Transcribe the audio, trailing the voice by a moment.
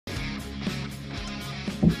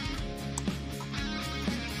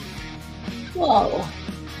Whoa.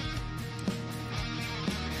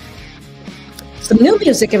 Some new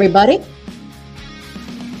music, everybody.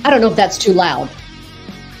 I don't know if that's too loud.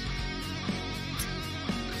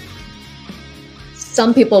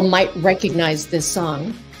 Some people might recognize this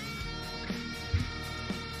song.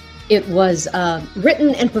 It was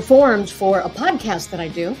written and performed for a podcast that I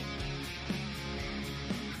do,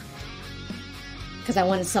 because I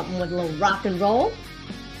wanted something with a little rock and roll.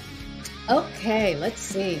 Okay, let's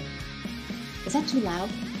see. Is that too loud?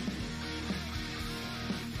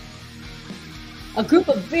 A group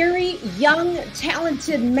of very young,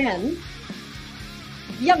 talented men,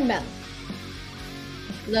 young men,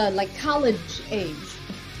 like college age,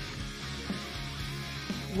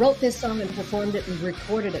 wrote this song and performed it and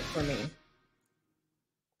recorded it for me.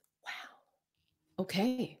 Wow.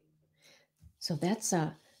 Okay. So that's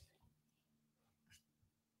a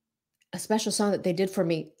special song that they did for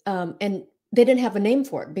me. And they didn't have a name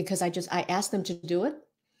for it because I asked them to do it.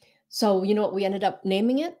 So you know what we ended up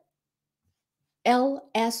naming it?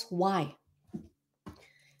 LSY.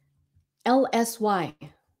 LSY.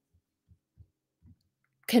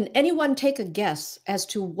 Can anyone take a guess as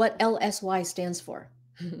to what LSY stands for?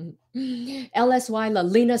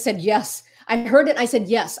 LSY, Lena said yes. I heard it. I said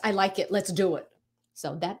yes. I like it. Let's do it.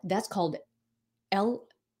 So that's called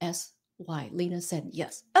LSY. Lena said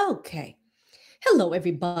yes. Okay. Hello,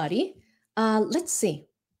 everybody. Let's see.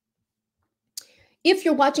 If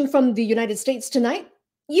you're watching from the United States tonight,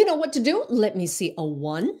 you know what to do. Let me see a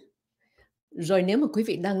 1. Rồi nếu mà quý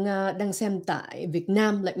vị đang xem tại Việt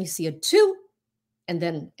Nam, let me see a 2. And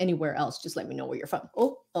then anywhere else, just let me know where you're from.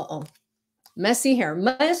 Oh. Messy hair,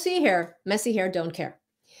 don't care.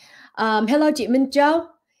 Hello, chị Minh Châu.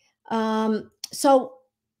 So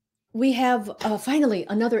we have finally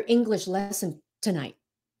another English lesson tonight.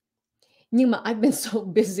 Nhưng mà I've been so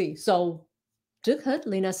busy. So trước hết,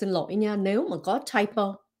 Lena xin lỗi nha nếu mà có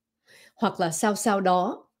typo hoặc là sao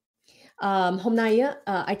đó. Hôm nay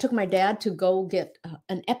I took my dad to go get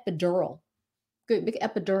an epidural. Quý vị biết cái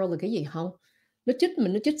epidural là cái gì không? Nó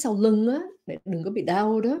chích sau lưng á, để đừng có bị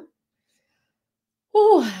đau đó.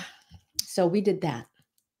 So we did that.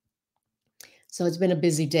 So it's been a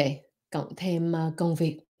busy day. Cộng thêm công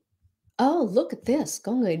việc. Oh, look at this.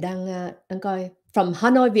 Có người đang coi. From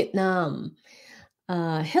Hanoi, Vietnam.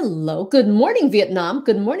 Hello. Good morning, Vietnam.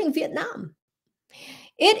 Good morning, Vietnam.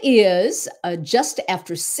 It is just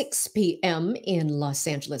after 6 p.m. in Los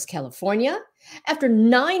Angeles, California. After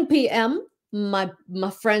 9 p.m., my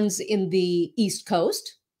friends in the East Coast.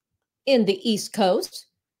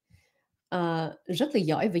 Rất là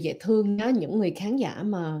giỏi và dễ thương nhá, những người khán giả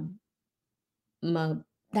mà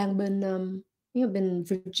đang bên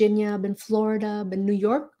Virginia, bên Florida, bên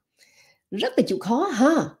New York. Rất là chịu khó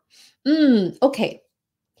ha. Okay.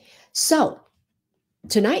 So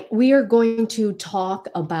tonight we are going to talk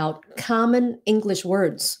about common English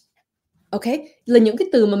words. Okay? Là những cái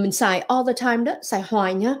từ mà mình xài all the time đó, xài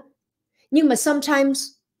hoài nhá. Nhưng mà sometimes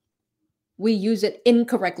we use it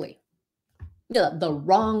incorrectly. The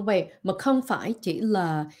wrong way. Mà không phải chỉ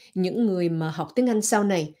là những người mà học tiếng Anh sau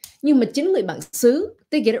này, nhưng mà chính người bản xứ,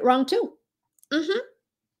 they get it wrong too.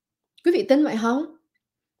 Quý vị tin vậy không?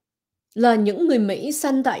 Là những người Mỹ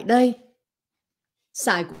sanh tại đây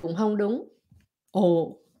xài cũng không đúng.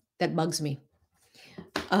 Oh, that bugs me.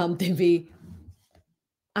 Tại vì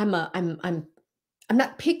I'm not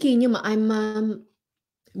picky, nhưng mà I'm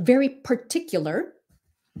very particular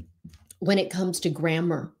when it comes to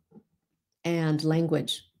grammar and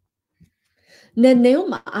language. Nên nếu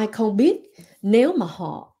mà ai không biết, nếu mà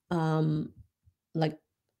họ like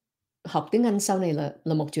học tiếng Anh sau này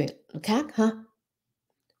là một chuyện khác ha.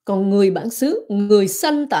 Còn người bản xứ, người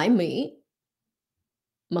sanh tại Mỹ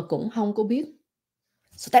mà cũng không có biết.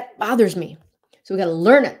 So that bothers me. So we got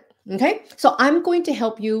to learn it. Okay? So I'm going to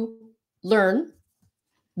help you learn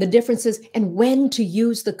the differences and when to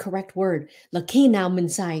use the correct word. Là khi nào mình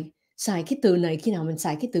xài cái từ này, khi nào mình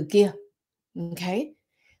xài cái từ kia. Okay?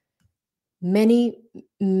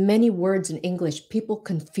 Many words in English, people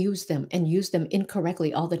confuse them and use them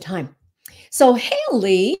incorrectly all the time. So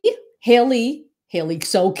Haley,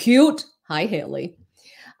 so cute. Hi Haley.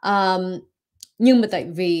 Nhưng mà tại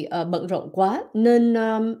vì bận rộn quá nên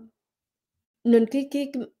những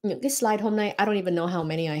cái slide hôm nay, I don't even know how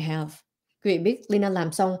many I have. Quý vị biết, Lena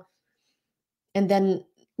làm xong and then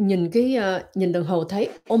nhìn đồng hồ thấy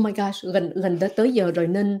oh my gosh, gần tới giờ rồi,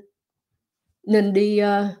 nên đi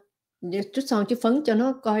chút son chút phấn cho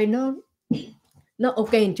nó coi nó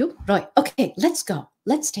ok một chút. Rồi, okay, let's go.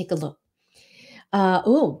 Let's take a look.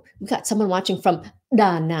 We got someone watching from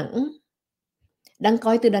Đà Nẵng. Đang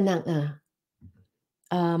coi từ Đà Nẵng à?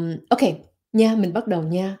 Okay, nha, mình bắt đầu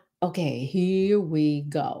nha. Okay, here we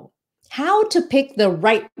go. How to pick the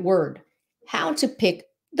right word. How to pick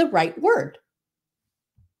the right word.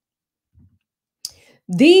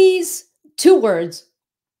 These two words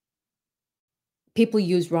people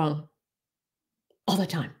use wrong all the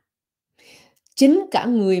time. Chính cả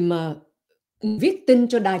người mà viết tin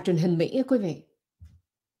cho đài truyền hình Mỹ, quý vị.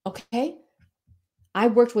 Okay? I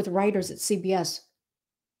worked with writers at CBS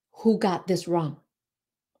who got this wrong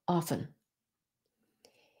often.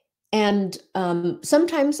 And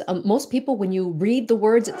sometimes most people, when you read the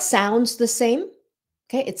words, it sounds the same.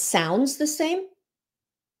 Okay, it sounds the same,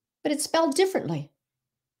 but it's spelled differently.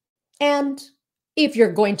 And if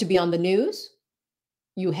you're going to be on the news,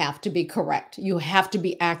 you have to be correct. You have to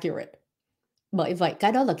be accurate. Bởi vậy,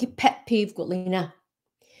 cái đó là cái pet peeve của Lina.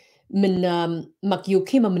 Mình mặc dù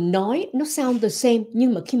khi mà mình nói nó sound the same,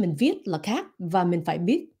 nhưng mà khi mình viết là khác và mình phải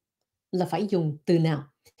biết là phải dùng từ nào.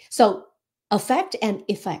 So, affect and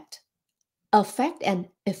effect. Affect and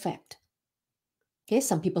effect. Okay,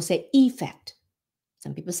 some people say effect.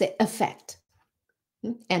 Some people say effect.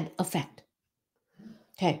 And affect.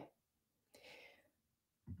 Okay.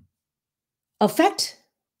 Affect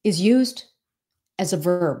is used as a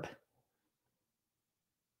verb.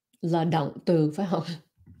 Là động từ, phải không?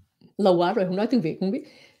 Lâu quá rồi không nói tiếng Việt, không biết.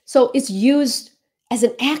 So it's used as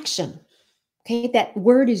an action. Okay, that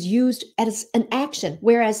word is used as an action,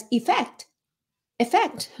 whereas effect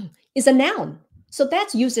is a noun. So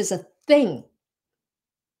that's used as a thing.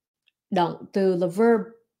 Động từ là verb.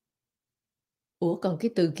 Ủa, còn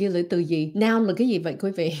cái từ kia là từ gì? Noun là cái gì vậy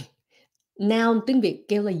quý vị? Noun tiếng Việt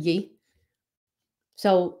kêu là gì?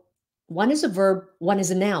 So one is a verb, one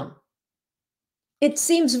is a noun. It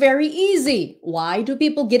seems very easy. Why do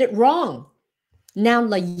people get it wrong? Noun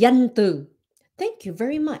là danh từ. Thank you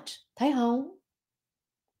very much. Thấy không?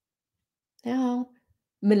 Thấy không?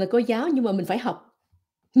 Mình là cô giáo nhưng mà mình phải học.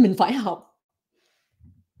 Mình phải học.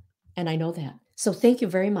 And I know that. So thank you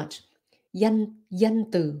very much.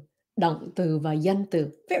 Danh từ, động từ và danh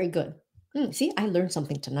từ. Very good. See, I learned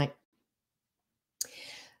something tonight.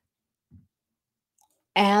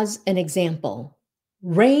 As an example,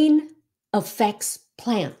 rain affects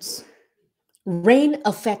plants. Rain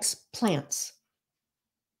affects plants.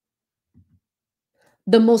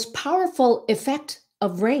 The most powerful effect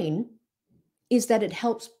of rain is that it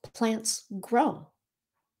helps plants grow.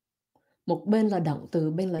 Một bên là động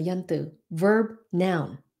từ, bên là danh từ. Verb,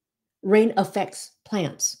 noun. Rain affects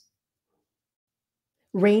plants.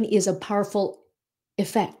 Rain is a powerful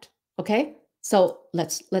effect. Okay? So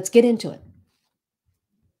let's get into it.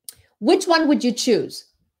 Which one would you choose?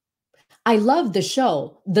 I love the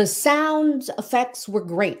show. The sound effects were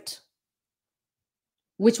great.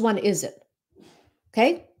 Which one is it?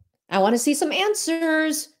 Okay? I want to see some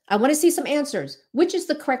answers. I want to see some answers. Which is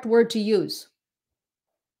the correct word to use?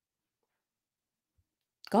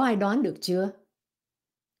 Có ai đoán được chưa?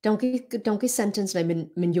 Trong cái sentence này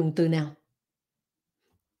mình dùng từ nào?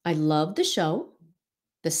 I love the show.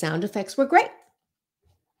 The sound effects were great.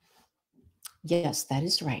 Yes, that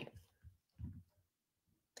is right.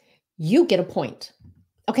 You get a point.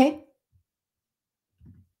 Okay?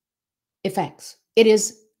 Effects. It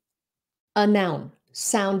is a noun.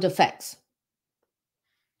 Sound effects.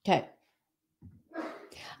 Okay.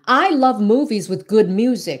 I love movies with good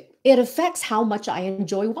music. It affects how much I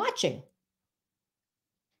enjoy watching.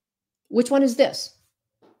 Which one is this?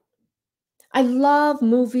 I love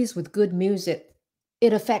movies with good music.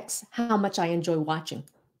 It affects how much I enjoy watching.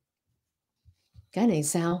 Cái này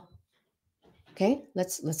sao? Okay,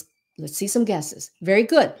 let's see some guesses. Very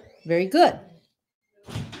good. Very good.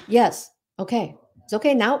 Yes. Okay. It's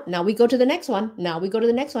okay. Now we go to the next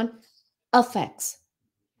one. Affects.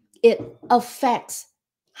 It affects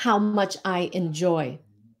how much I enjoy.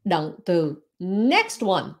 Động từ. Next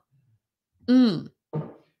one.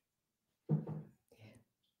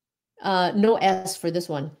 No S for this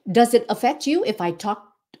one. Does it affect you if I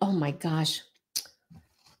talk? Oh my gosh.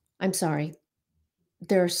 I'm sorry.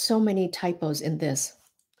 There are so many typos in this.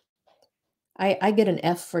 I get an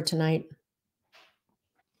F for tonight.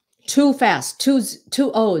 Too fast.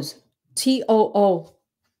 Two O's. TOO.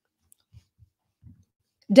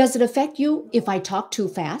 Does it affect you if I talk too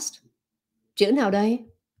fast? Chữ nào đây?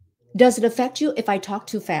 Does it affect you if I talk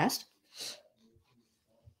too fast?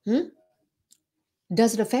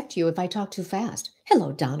 Does it affect you if I talk too fast?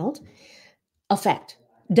 Hello, Donald. Affect.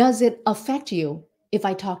 Does it affect you if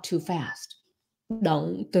I talk too fast?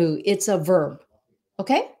 Động từ. It's a verb.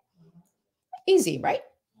 Okay? Easy, right?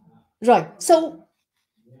 Rồi. So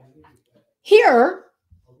here,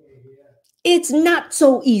 it's not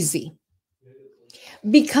so easy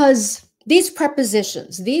because These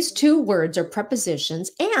prepositions, these two words are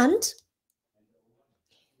prepositions, and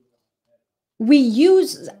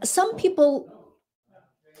some people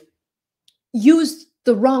use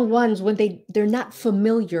the wrong ones when they're not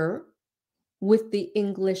familiar with the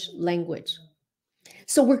English language.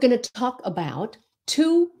 So we're going to talk about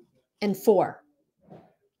to and for.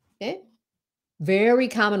 Okay? Very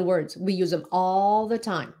common words. We use them all the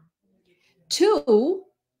time. To,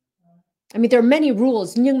 I mean, there are many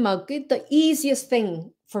rules, nhưng mà the easiest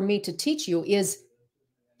thing for me to teach you is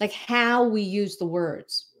like how we use the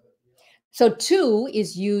words. So to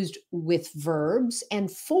is used with verbs and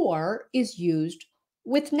for is used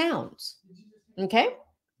with nouns. Okay?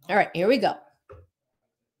 All right, here we go.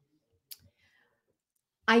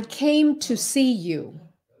 I came to see you.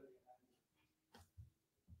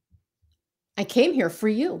 I came here for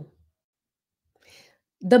you.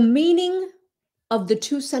 The meaning of the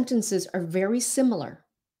two sentences are very similar,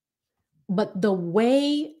 but the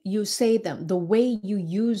way you say them, the way you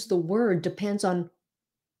use the word depends on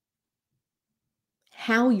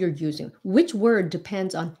how you're using. Which word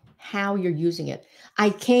depends on how you're using it. I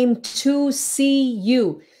came to see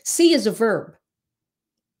you. See is a verb,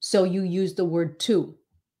 so you use the word to.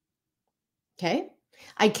 Okay?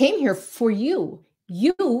 I came here for you.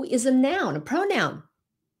 You is a noun, a pronoun.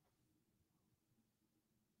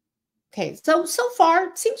 Okay, so far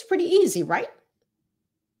it seems pretty easy, right?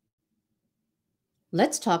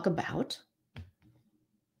 Let's talk about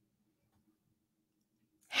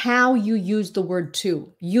how you use the word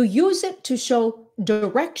to. You use it to show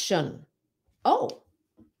direction. Oh,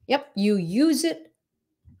 yep, you use it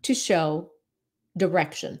to show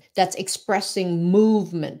direction. That's expressing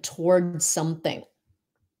movement towards something.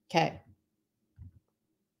 Okay.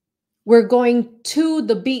 We're going to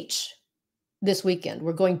the beach this weekend.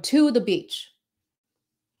 We're going to the beach.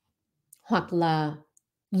 Hoặc là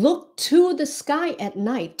look to the sky at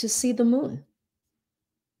night to see the moon.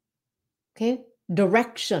 Okay.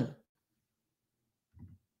 Direction.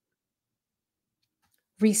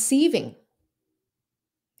 Receiving.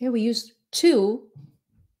 Here we use to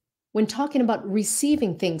when talking about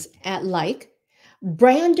receiving things at like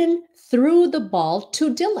Brandon threw the ball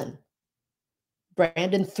to Dylan.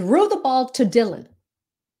 Brandon threw the ball to Dylan.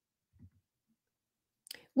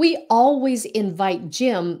 We always invite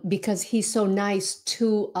Jim because he's so nice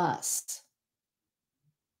to us.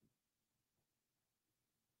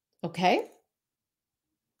 Okay?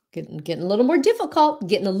 Getting a little more difficult,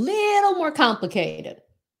 getting a little more complicated.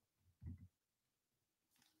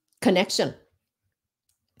 Connection.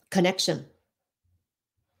 Connection.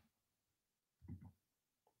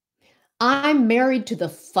 I'm married to the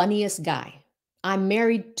funniest guy. I'm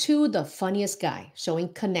married to the funniest guy,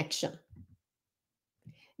 showing connection.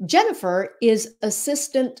 Jennifer is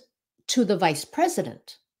assistant to the vice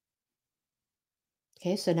president.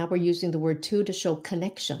 Okay, so now we're using the word to show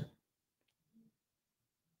connection.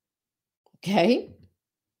 Okay.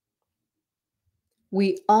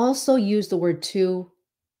 We also use the word to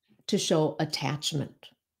show attachment.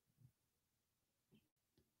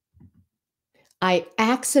 I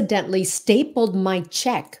accidentally stapled my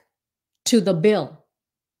check to the bill.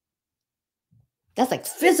 That's like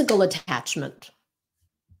physical attachment.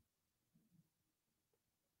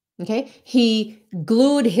 Okay. He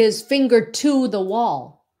glued his finger to the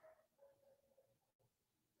wall.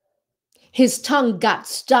 His tongue got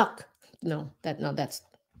stuck.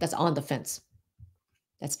 That's on the fence.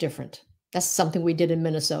 That's different. That's something we did in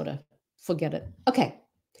Minnesota. Forget it. Okay.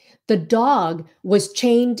 The dog was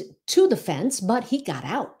chained to the fence, but he got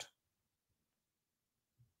out.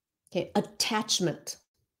 Okay, attachment.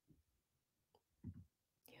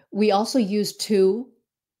 We also use to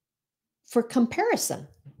for comparison.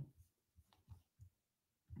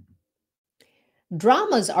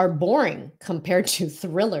 Dramas are boring compared to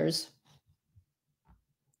thrillers.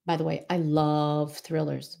 By the way, I love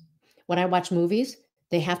thrillers. When I watch movies,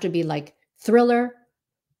 they have to be like thriller,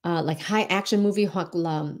 like high action movie hoặc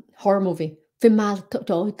là horror movie. Phim ma, trời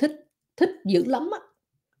ơi, thích dữ lắm á.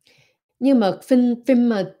 Nhưng mà phim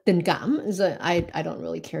mà tình cảm, I don't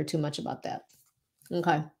really care too much about that.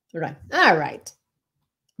 Okay, all right.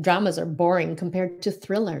 Dramas are boring compared to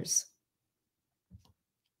thrillers.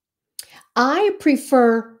 I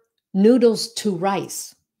prefer noodles to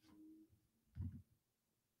rice,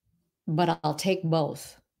 but I'll take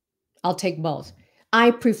both. I'll take both.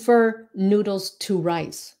 I prefer noodles to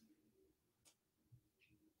rice.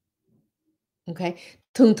 Okay.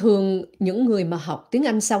 Thường những người mà học tiếng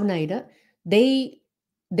Anh sau này đó, they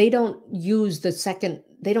don't use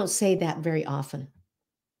they don't say that very often.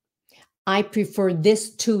 I prefer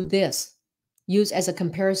this to this. Use as a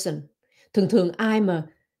comparison. Thường ai mà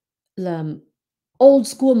là old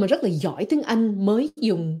school mà rất là giỏi tiếng Anh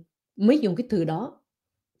mới dùng cái từ đó,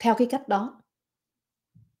 theo cái cách đó.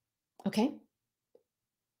 Okay?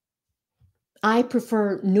 I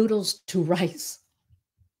prefer noodles to rice.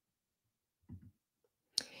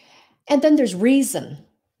 And then there's reason.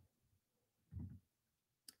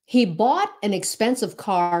 He bought an expensive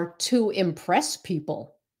car to impress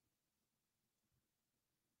people.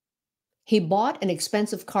 He bought an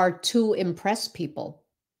expensive car to impress people.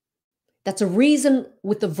 That's a reason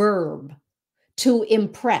with the verb to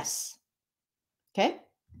impress. Okay?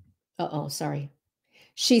 Uh-oh, sorry.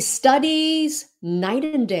 She studies night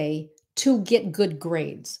and day to get good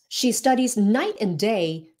grades. She studies night and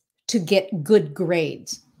day to get good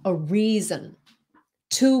grades. A reason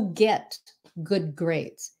to get good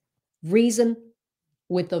grades. Reason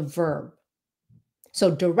with a verb. So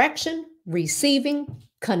direction, receiving,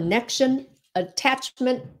 connection,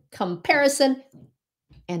 attachment, comparison,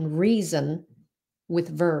 and reason with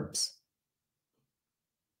verbs.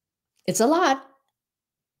 It's a lot.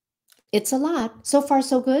 It's a lot. So far,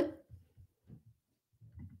 so good.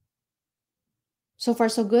 So far,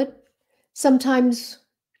 so good. Sometimes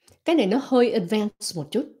cái này nó hơi advanced một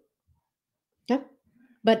chút. Yeah.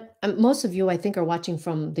 But most of you, I think, are watching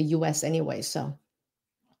from the US anyway, so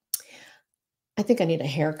I think I need a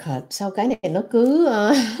haircut. Sao cái này nó cứ...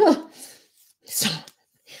 So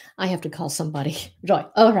I have to call somebody. Rồi,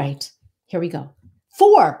 all right. Here we go.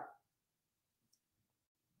 For.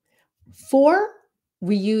 For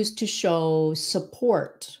we use to show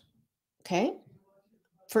support. Okay?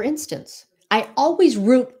 For instance, I always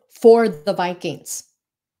root for the Vikings.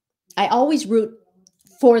 I always root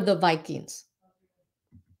for the Vikings.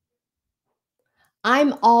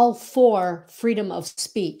 I'm all for freedom of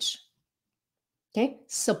speech. Okay?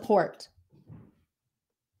 Support.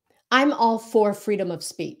 I'm all for freedom of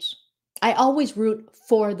speech. I always root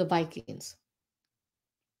for the Vikings.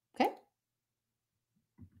 Okay?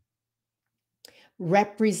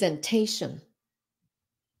 Representation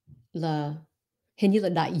là hình như là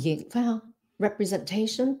đại diện phải không?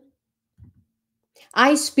 Representation.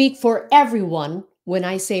 I speak for everyone when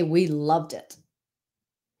I say we loved it.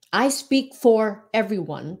 I speak for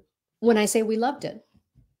everyone when I say we loved it.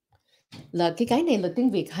 Là cái này là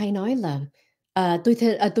tiếng Việt hay nói là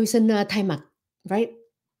tôi xin thay mặt, right?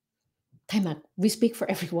 Thay mặt. We speak for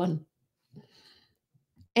everyone.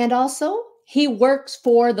 And also, he works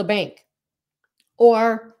for the bank.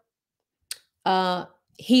 Or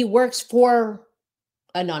he works for...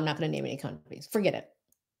 no, I'm not going to name any companies. Forget it.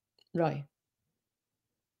 Rồi.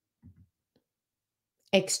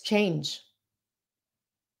 Exchange.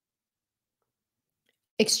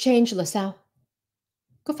 Exchange là sao?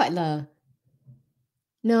 Có phải là...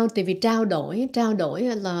 No, tại vì trao đổi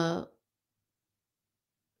là...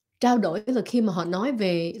 Trao đổi là khi mà họ nói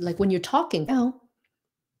về... Like when you're talking, phải không?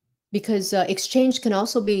 Because exchange can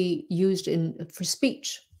also be used for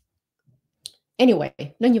speech. Anyway,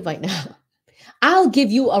 nó như vậy nào. I'll give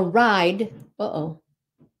you a ride. Uh-oh.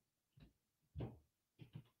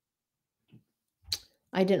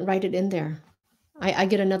 I didn't write it in there. I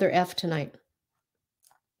get another F tonight.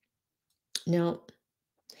 No.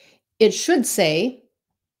 It should say,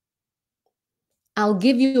 I'll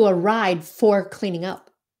give you a ride for cleaning up.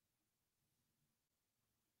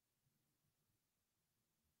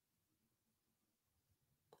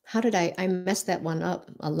 How did I messed that one up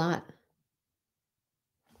a lot.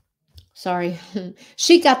 Sorry.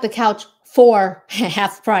 She got the couch for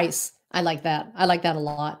half price. I like that. I like that a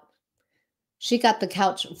lot. She got the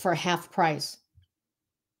couch for half price.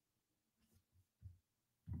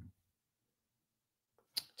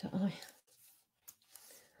 Trời ơi.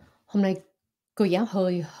 Hôm nay cô giáo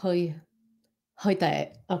hơi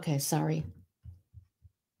tệ. Okay, sorry.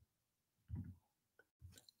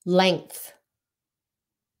 Length.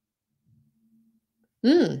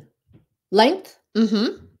 Length?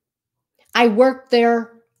 I worked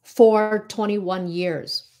there for 21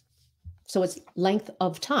 years. So it's length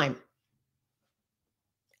of time.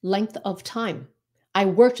 Length of time. I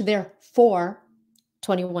worked there for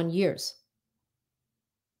 21 years.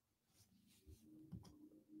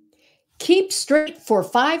 Keep straight for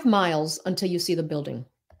 5 miles until you see the building.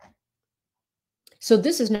 So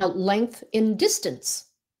this is now length in distance.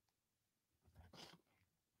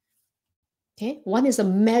 Okay, one is a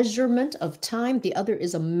measurement of time, the other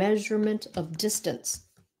is a measurement of distance.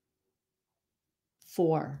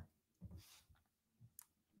 For.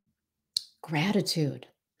 Gratitude.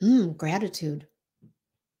 Gratitude.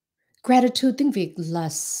 Gratitude tiếng Việt là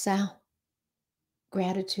sao?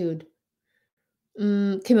 Gratitude.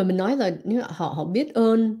 Khi mà mình nói là họ biết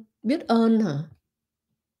ơn hả?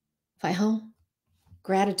 Phải không?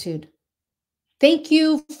 Gratitude. Thank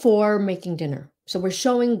you for making dinner. So we're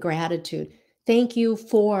showing gratitude. Thank you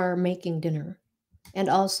for making dinner. And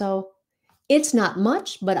also, it's not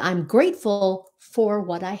much, but I'm grateful for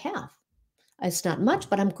what I have. It's not much,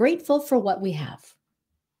 but I'm grateful for what we have.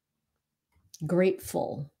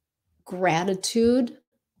 Grateful. Gratitude.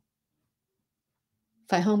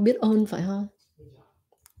 Phải không? Biết ơn phải không?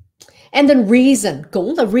 And then reason.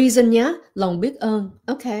 Cũng là reason nhá. Lòng biết ơn.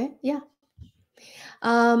 Okay, yeah.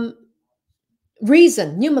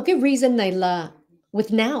 Reason. Nhưng mà cái reason này là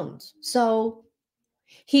with nouns. So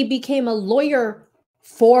he became a lawyer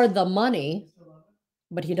for the money,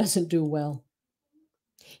 but he doesn't do well.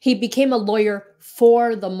 He became a lawyer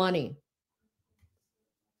for the money.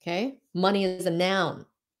 Okay? Money is a noun.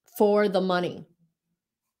 For the money.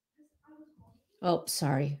 Oh,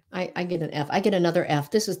 sorry. I get an F. I get another F.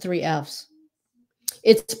 This is 3 Fs.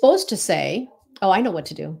 It's supposed to say, oh, I know what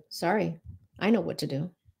to do. Sorry. I know what to do.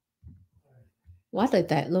 Quá tệ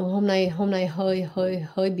tệ luôn. Hôm nay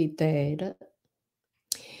hơi bị tệ đó.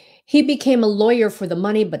 He became a lawyer for the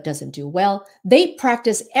money but doesn't do well. They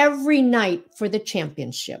practice every night for the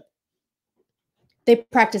championship. They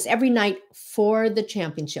practice every night for the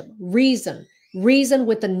championship. Reason. Reason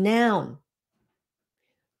with a noun.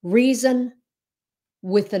 Reason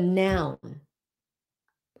with a noun.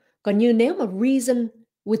 Còn như nếu mà reason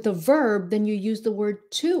with a verb, then you use the word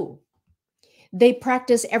to. They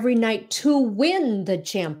practice every night to win the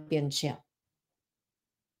championship.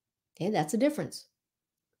 Okay, that's a difference.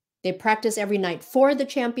 They practice every night for the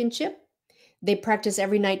championship. They practice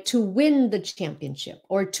every night to win the championship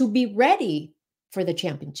or to be ready for the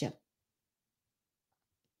championship.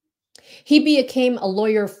 He became a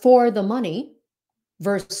lawyer for the money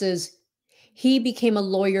versus he became a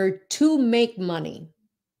lawyer to make money.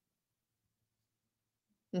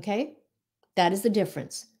 Okay, that is the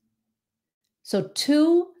difference. So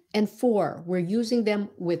to and for, we're using them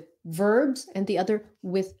with verbs and the other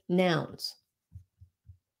with nouns.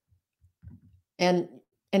 And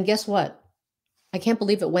guess what? I can't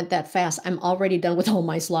believe it went that fast. I'm already done with all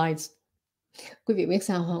my slides. Quý vị biết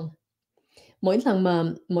sao không? Mỗi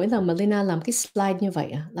lần mà Lina làm cái slide như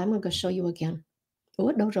vậy, I'm going to show you again.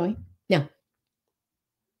 Ủa, đâu rồi? Nào.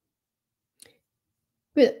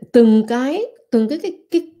 Từng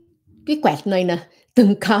cái quẹt này nè,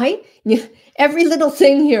 từng cái như every little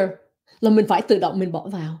thing here là mình phải tự động mình bỏ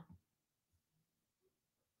vào.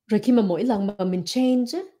 Rồi khi mà mỗi lần mà mình change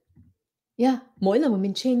á, yeah, mỗi lần mà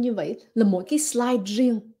mình change như vậy là mỗi cái slide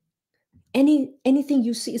riêng. Anything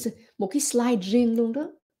you see is một cái slide riêng luôn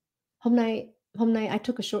đó. Hôm nay I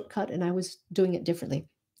took a shortcut and I was doing it differently.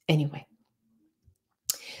 Anyway.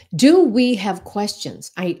 Do we have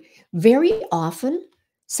questions? Very often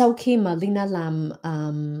sau khi mà Lina làm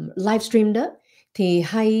livestream đó thì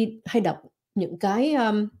hay đọc những cái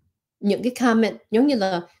comment giống như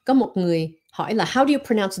là có một người hỏi là how do you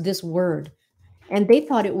pronounce this word? And they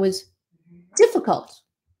thought it was difficult.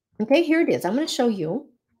 Okay, here it is. I'm going to show you.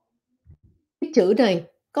 Cái chữ này,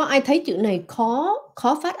 có ai thấy chữ này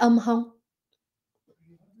khó phát âm không?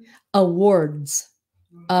 Awards.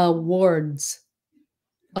 Awards.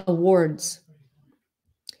 Awards.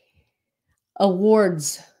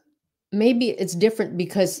 Awards. Maybe it's different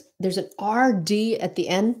because there's an RD at the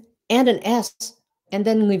end and an S. And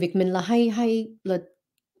then người Việt mình là hay là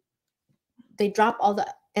they drop all the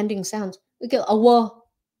ending sounds. We get award.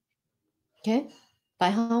 Okay?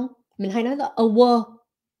 Phải không? Mình hay nói là award.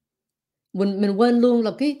 Mình quên luôn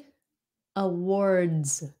là cái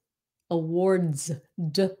awards. Awards.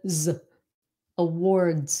 Z.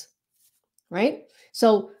 Awards. Right?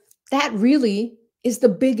 So that really is the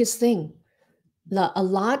biggest thing. A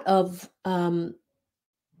lot of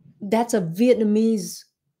that's a Vietnamese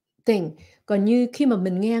thing. Còn như khi mà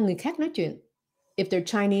mình nghe người khác nói chuyện, if they're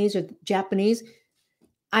Chinese or Japanese,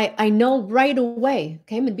 I know right away.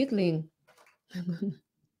 Okay, mình biết liền.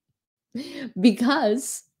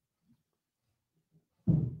 Because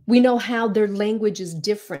we know how their language is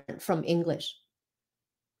different from English.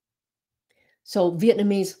 So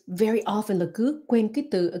Vietnamese very often là cứ quên cái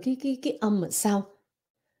từ cái âm ở sau.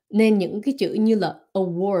 Nên những cái chữ như là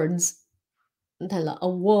awards thành là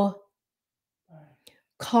award.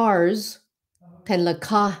 Cars thành là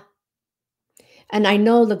car. And I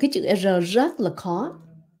know là cái chữ R rất là khó.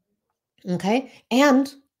 Okay? And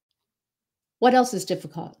what else is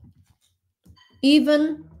difficult?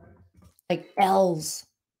 Even like L's.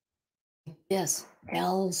 Yes,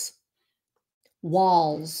 L's.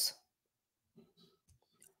 Walls.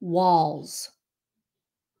 Walls.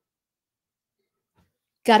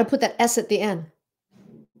 Got to put that S at the end.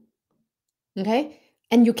 Okay?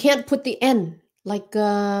 And you can't put the N like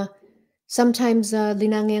Sometimes,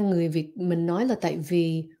 Lina nghe người Việt mình nói là tại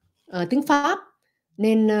vì, tiếng Pháp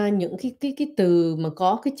nên, những cái từ mà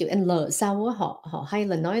có cái chữ L ở sau á, họ họ hay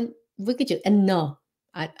là nói với cái chữ N.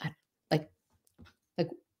 Like like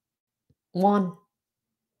one,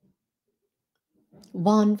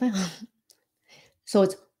 one phải hông? So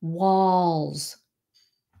it's walls.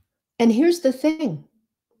 And here's the thing,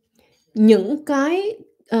 những cái,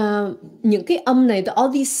 những cái âm này,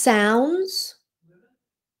 all these sounds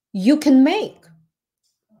you can make,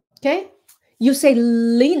 okay? You say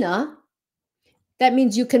Lena, that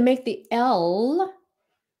means you can make the L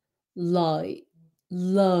lời,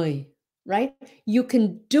 lời, right? You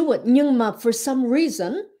can do it, nhưng mà for some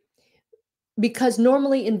reason, because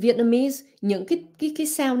normally in Vietnamese, những cái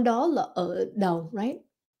sound đó là ở đầu, right?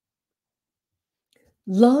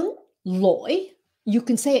 Lớn, lỗi, you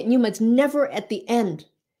can say it, nhưng mà it's never at the end,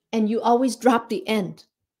 and you always drop the end.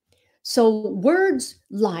 So words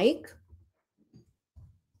like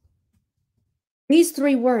these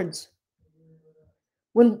three words,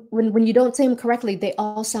 when you don't say them correctly, they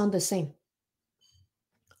all sound the same.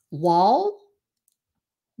 Wall,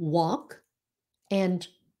 walk, and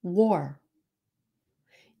war.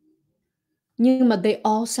 Nhưng mà they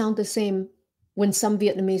all sound the same when some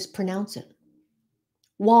Vietnamese pronounce it.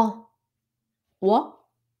 Wall, walk,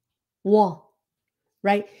 wall,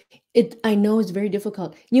 right? I know it's very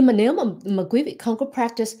difficult. Nhưng mà nếu mà quý vị không có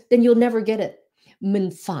practice, then you'll never get it. Mình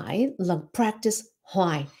phải là practice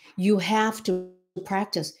hoài. You have to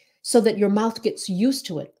practice so that your mouth gets used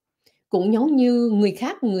to it. Cũng giống như người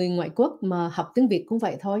khác, người ngoại quốc mà học tiếng Việt cũng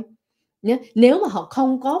vậy thôi. Nhé. Nếu mà họ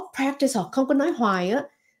không có practice, họ không có nói hoài á,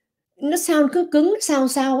 nó sound cứng cứng, sao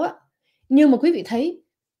sao á. Nhưng mà quý vị thấy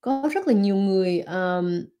có rất là nhiều người,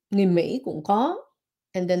 người Mỹ cũng có,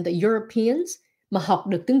 and then the Europeans mà học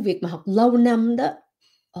được tiếng Việt mà học lâu năm đó,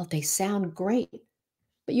 oh, they sound great.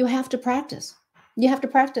 But you have to practice. You have to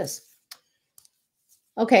practice.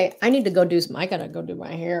 Okay, I need to go I gotta go do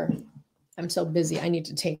my hair. I'm so busy. I need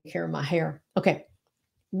to take care of my hair. Okay.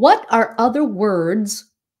 What are other words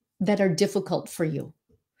that are difficult for you?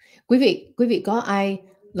 Quý vị có ai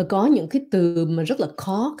là có những cái từ mà rất là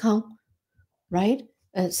khó không? Right?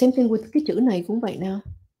 Same thing with cái chữ này cũng vậy nào.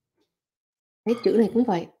 Cái chữ này cũng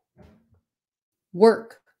vậy. Work.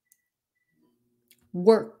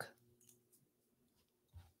 Work.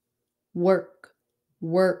 Work.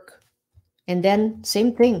 Work. And then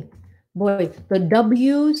same thing. Boy, the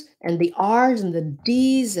W's and the R's and the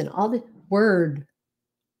D's and all the word.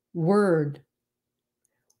 Word.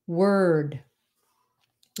 Word.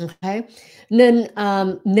 Okay. Nên,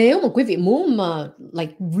 nếu mà quý vị muốn mà,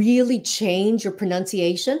 like, really change your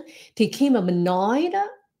pronunciation, thì khi mà mình nói đó,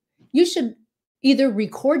 you should either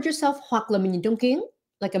record yourself hoặc là mình nhìn trong kính,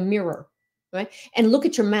 like a mirror, right? And look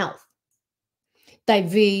at your mouth. Tại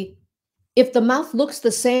vì if the mouth looks the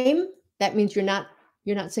same, that means you're not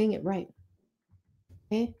saying it right.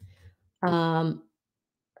 Okay?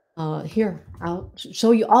 Here, I'll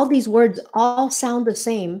show you all these words all sound the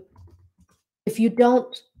same. If you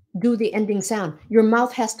don't do the ending sound, your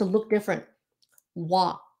mouth has to look different.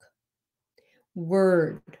 Walk,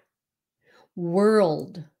 word,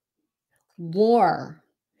 world, war.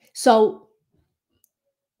 So,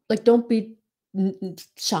 like, don't be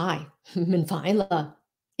shy. Mình phải là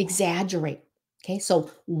exaggerate. Okay, so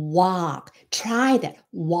walk. Try that.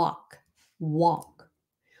 Walk, walk.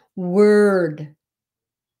 Word.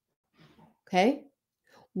 Okay,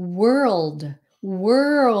 world,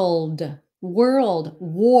 world, world,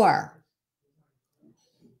 war,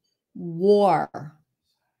 war.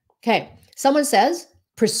 Okay, someone says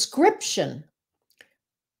prescription,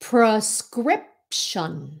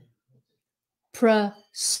 prescription,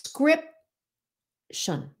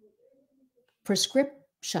 prescription,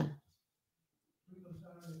 prescription.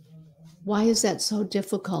 Why is that so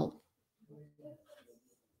difficult?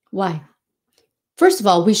 Why? First of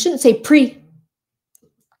all, we shouldn't say pre.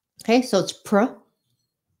 Okay, so it's prescription,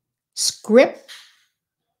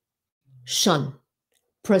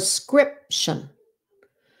 prescription.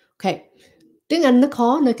 Okay, tiếng Anh nó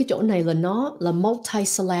khó nơi cái chỗ này là nó là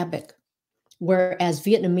multisyllabic, whereas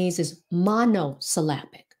Vietnamese is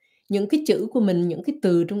monosyllabic. Những cái chữ của mình, những cái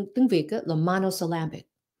từ trong tiếng Việt á, là monosyllabic.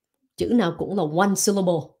 Chữ nào cũng là one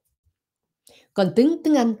syllable. Còn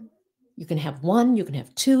tiếng Anh, you can have one, you can have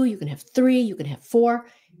two, you can have three, you can have four.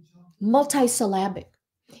 Multisyllabic.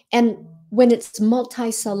 And when it's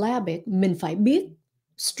multisyllabic, mình phải biết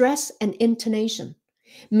stress and intonation.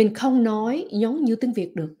 Mình không nói giống như tiếng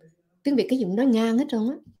Việt được. Tiếng Việt cái gì cũng nói ngang hết trơn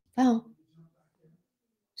á, phải không?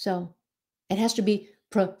 So, it has to be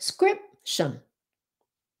prescription.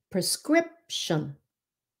 Prescription.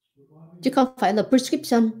 Chứ không phải là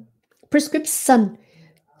prescription. Prescription.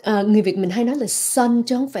 Người Việt mình hay nói là sun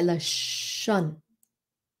chứ không phải là shun.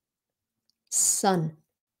 Sun.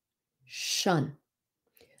 Shun.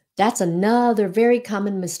 That's another very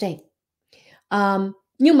common mistake.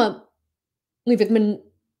 Nhưng mà người Việt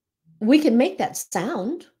mình, we can make that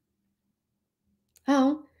sound. Phải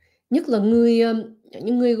không? Nhất là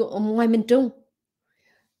những người ngoài miền Trung.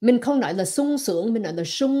 Mình không nói là sung sướng, mình nói là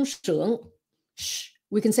sung sướng.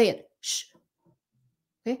 We can say it.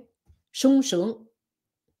 Okay? Sung sướng.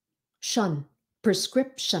 Shun.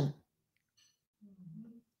 Prescription.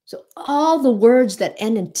 So all the words that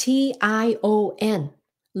end in T-I-O-N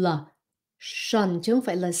là shun chứ không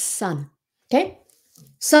phải là sun. Okay?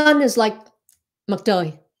 Sun is like mặt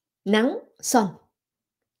trời, nắng, sun.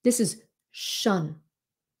 This is shun.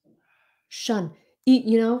 Shun. You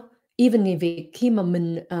know, even người Việt khi mà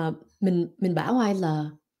mình bảo ai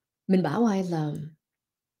là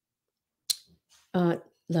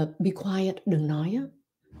be quiet, đừng nói á.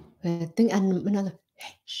 Tiếng Anh mới nói là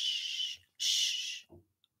hey, shh, shh.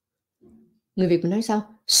 Người Việt mình nói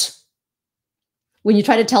sao? Shh. When you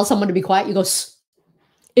try to tell someone to be quiet, you go shh.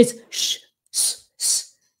 It's shh, shh, shh,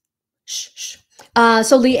 shh, shh.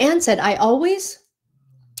 So Leanne said, I always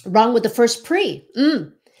wrong with the first pre.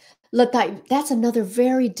 That's another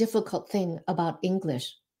very difficult thing about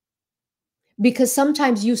English. Because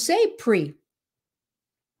sometimes you say pre,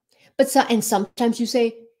 and sometimes you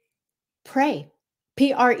say pray.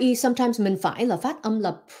 P-R-E, sometimes mình phải là phát âm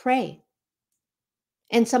là pray.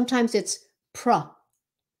 And sometimes it's pra.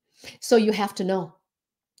 So you have to know.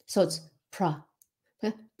 So it's pra.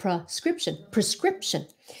 Prescription.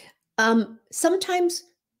 Sometimes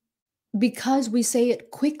because we say it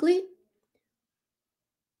quickly,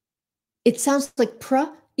 it sounds like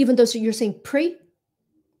pra, even though you're saying pre.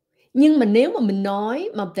 Nhưng mà nếu mà mình nói,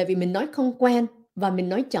 tại vì mình nói không quen và mình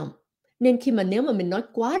nói chậm, nên nếu mà mình nói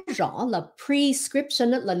quá rõ là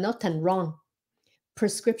prescription là nó thành wrong.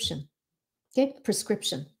 Prescription. Okay,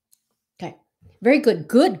 prescription. Okay, very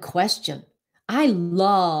good question. I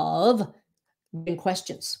love getting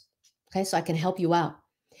questions. Okay, so I can help you out.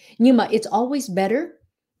 Nhưng mà it's always better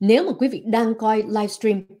nếu mà quý vị đang coi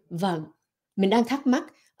livestream và mình đang thắc mắc,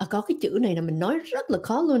 có cái chữ này là mình nói rất là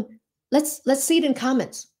khó luôn. Let's see it in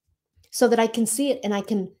comments so that I can see it and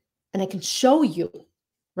I can show you.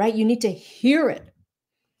 Right? You need to hear it.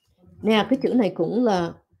 Nè, cái chữ này cũng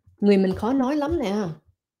là người mình khó nói lắm nè.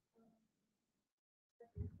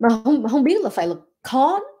 Mà không biết là phải là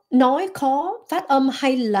khó nói, khó phát âm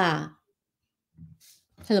hay là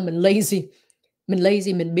mình lazy. Mình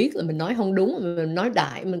lazy, mình biết là mình nói không đúng, mình nói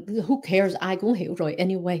đại, who cares, ai cũng hiểu rồi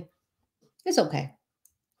anyway. It's okay.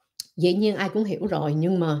 Dĩ nhiên ai cũng hiểu rồi,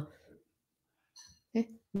 nhưng mà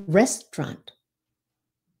restaurant.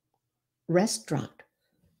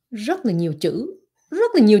 Rất là nhiều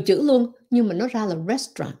chữ luôn, nhưng mà nó ra là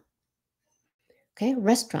restaurant. Okay,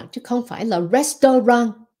 restaurant chứ không phải là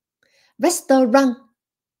restaurant. Restaurant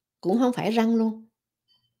cũng không phải răng luôn.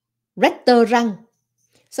 Restaurant.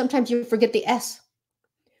 Sometimes you forget the S.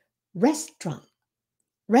 Restaurant.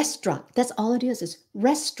 That's all it is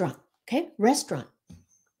restaurant. Okay, restaurant.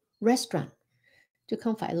 Chứ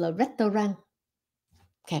không phải là restaurant.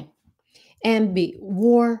 Okay. And be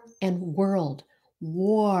war and world.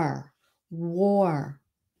 War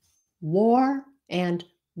and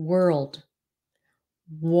world.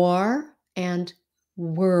 War and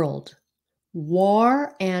world. War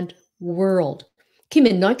and world. Khi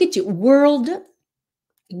mình nói cái chữ world,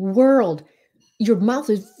 your mouth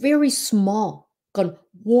is very small. Còn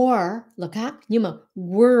war là khác, nhưng mà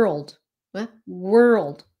world.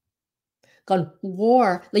 Còn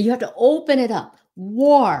war là you have to open it up.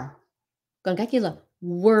 War. Còn cái kia là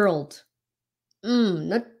world.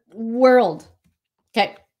 Not world.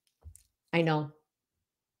 Okay. I know.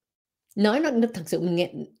 Nói nó thật sự mình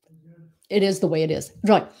nghe. It is the way it is.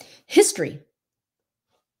 Rồi. History.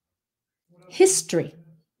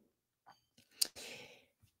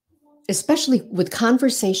 Especially with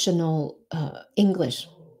conversational English.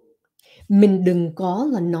 Mình đừng có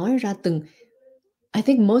là nói ra từng. I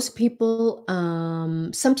think most people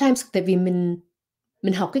sometimes tại vì mình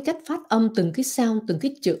học cái cách phát âm từng cái sound, từng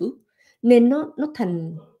cái chữ nên nó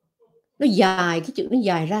thành nó dài, cái chữ nó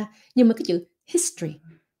dài ra. Nhưng mà cái chữ history,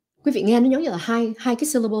 quý vị nghe nó giống như là hai cái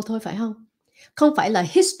syllable thôi, phải không? Không phải là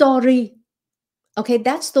history. Okay,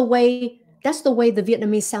 that's the way the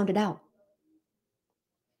Vietnamese sounded out.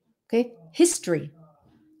 Okay, history.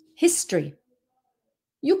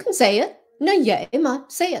 You can say it. Nó dễ mà,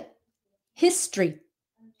 say it.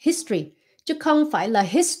 History. Chứ không phải là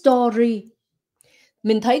history.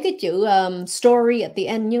 Mình thấy cái chữ story at the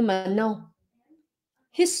end nhưng mà no.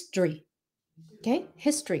 History. Okay,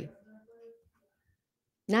 history.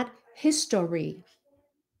 not history.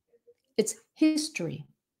 It's history.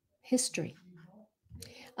 History.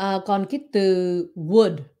 Còn cái từ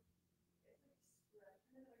would.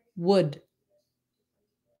 Would.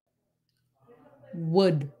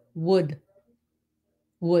 Would. Would.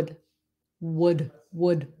 Would. Would.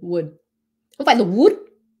 Would. Would. Không phải là would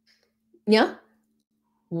nhá.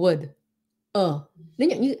 Would. Nếu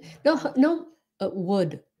như nó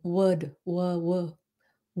would.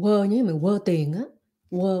 Word nhé, mình word tiền á.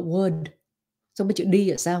 Would. Xong cái chữ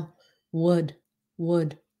đi là sao? Would.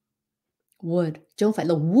 Chứ không phải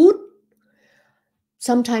là would.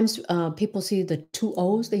 Sometimes people see the two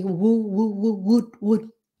O's, they go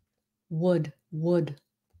would.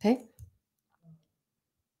 Okay?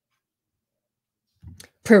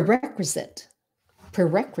 Prerequisite.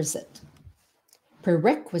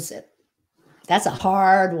 That's a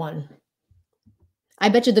hard one. I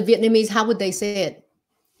bet you the Vietnamese, how would they say it?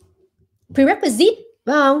 Prerequisite.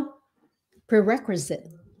 Well, prerequisite.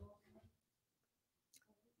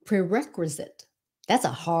 That's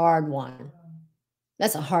a hard one.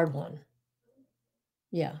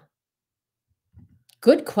 Yeah.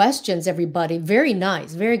 Good questions, everybody. Very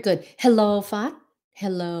nice. Very good. Hello, Phát.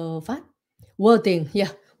 Word tiền.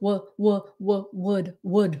 Yeah.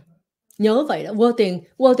 Would. Nhớ vậy đó. Word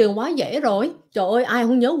tiền quá dễ rồi. Trời ơi, ai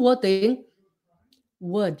không nhớ word tiền?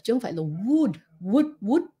 Would, chứ không phải là would.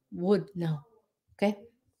 Would. No. Okay.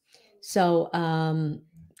 So,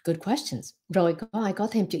 good questions. Rồi, có ai có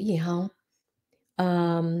thêm chữ gì không?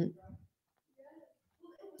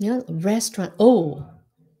 Nhớ restaurant.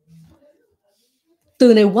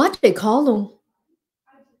 Từ này quá trời khó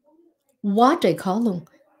luôn.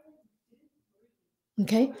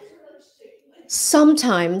 Okay.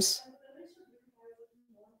 Sometimes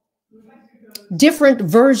different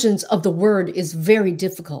versions of the word is very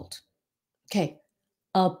difficult. Okay.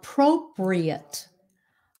 Appropriate.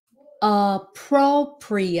 4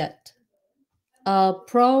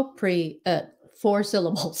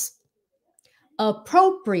 syllables.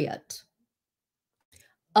 Appropriate.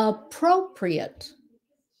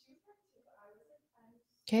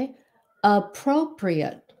 Okay.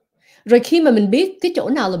 Appropriate. Rồi khi mà mình biết cái chỗ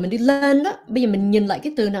nào là mình đi lên đó, bây giờ mình nhìn lại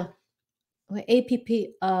cái từ nào. APP,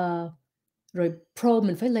 rồi pro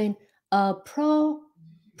mình phải lên.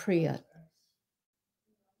 Appropriate.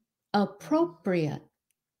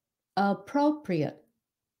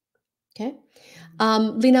 Okay.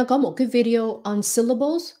 Lina có một cái video on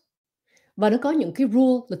syllables và nó có những cái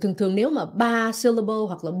rule là thường nếu mà 3 syllable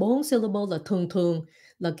hoặc là 4 syllable là thường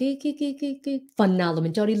là cái phần nào là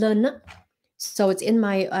mình cho đi lên á. So it's in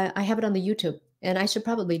my I have it on the YouTube and I should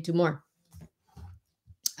probably do more.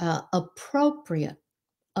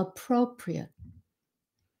 Appropriate.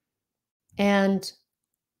 And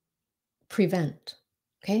prevent.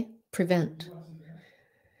 Okay? Prevent.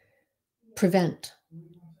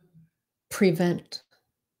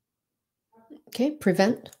 Okay,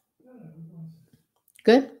 prevent.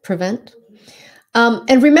 Good, prevent.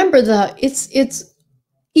 And remember it's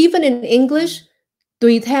even in English,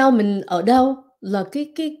 tùy theo mình ở đâu là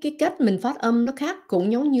cái cách mình phát âm nó khác,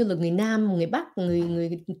 cũng giống như là người Nam, người Bắc, người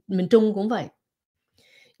miền Trung cũng vậy.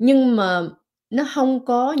 Nhưng mà nó không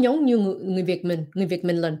có giống như người Việt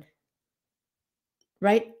mình là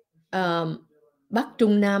right. Bắc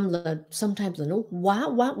Trung Nam là sometimes là nó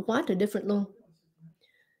quá trời different luôn.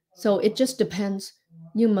 So it just depends.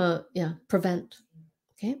 Nhưng mà yeah, prevent.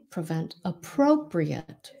 Okay, prevent.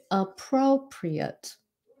 Appropriate.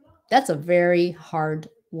 That's a very hard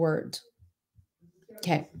word.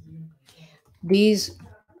 Okay. These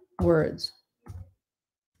words.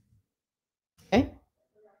 Okay.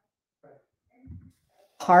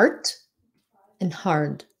 Heart and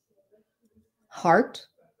hard. Heart.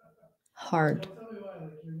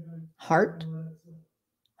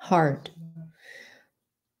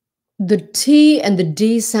 The T and the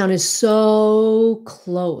D sound is so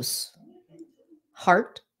close.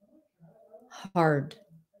 Heart.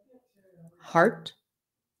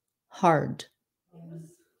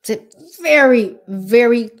 It's very,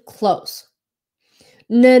 very close.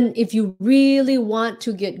 Nên if you really want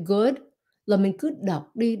to get good là mình cứ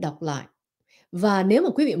đọc đi đọc lại. Và nếu mà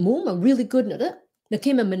quý vị muốn mà really good nữa đó, là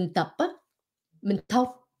khi mà mình tập á, mình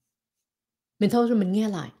thâu rồi mình nghe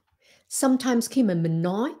lại. Sometimes khi mà mình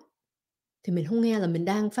nói thì mình không nghe là mình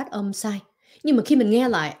đang phát âm sai. Nhưng mà khi mình nghe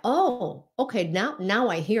lại, okay, now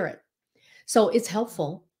I hear it. So it's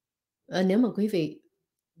helpful. Nếu mà quý vị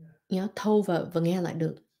thâu và nghe lại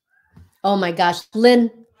được. Oh my gosh, Lynn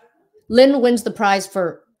wins the prize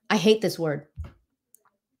for I hate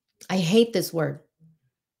this word.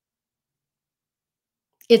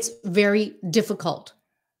 It's very difficult.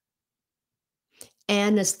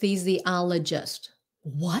 anesthesiologist.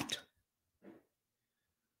 What?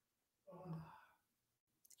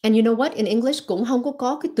 And you know what? In English cũng không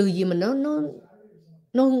có cái từ gì mà nó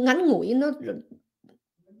ngắn ngủi,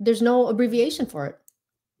 there's no abbreviation for it.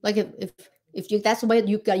 Like if you, that's the way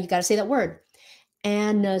you got to say that word.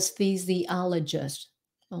 Anesthesiologist.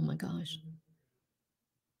 Oh my gosh.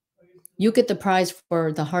 You get the prize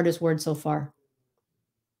for the hardest word so far.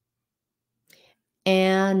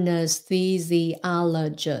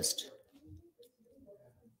 Anesthesiologist.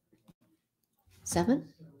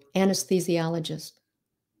 7. Anesthesiologist.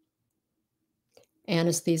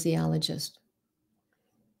 Anesthesiologist.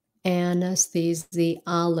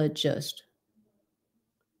 Anesthesiologist.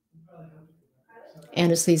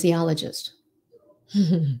 Anesthesiologist.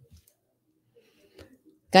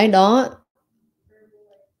 Cái đó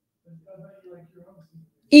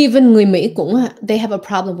even người Mỹ cũng, they have a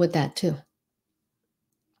problem with that too.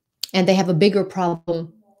 And they have a bigger problem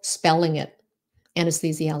spelling it.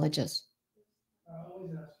 Anesthesiologist.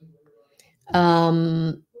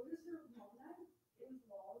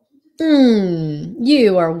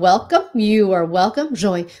 You are welcome. You are welcome.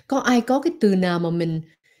 Rồi, có ai có cái từ nào mà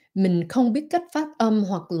mình không biết cách phát âm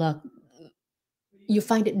hoặc là you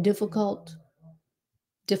find it difficult?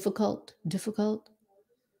 Difficult.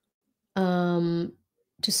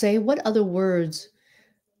 To say, what other words?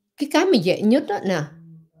 Cái mà dễ nhất đó nè,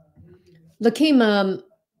 là khi mà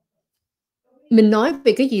mình nói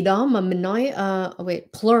về cái gì đó mà mình nói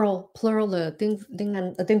plural là tiếng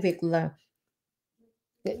Anh, tiếng Việt là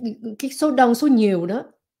cái số đông, số nhiều đó,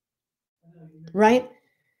 right?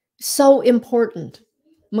 So important.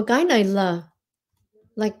 Mà cái này là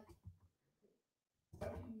like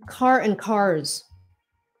car and cars.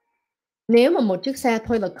 Nếu mà một chiếc xe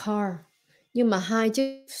thôi là car, nhưng mà 2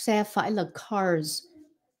 chiếc xe phải là cars.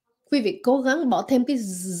 Quý vị cố gắng bỏ thêm cái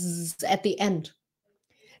z at the end.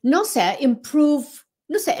 Nó sẽ improve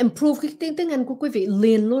cái tiếng Anh của quý vị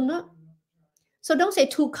liền luôn đó. So don't say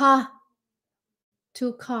two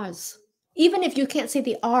cars. Even if you can't say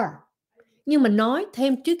the R. Nhưng mà nói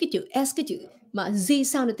thêm trước cái chữ S, cái chữ mà Z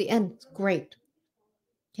sound at the end. Great.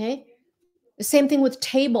 Okay? The same thing with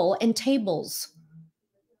table and tables.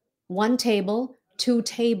 1 table, 2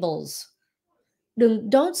 tables.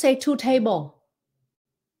 Don't say 2 table.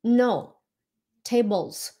 No.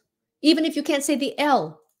 Tables. Even if you can't say the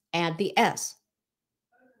L, add the S.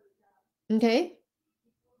 Okay?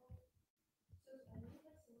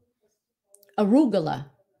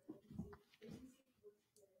 Arugula.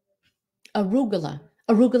 Arugula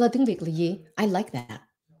tiếng Việt là gì? I like that.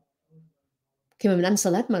 Khi mà mình ăn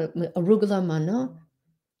salad mà arugula mà nó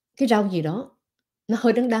cái rau gì đó nó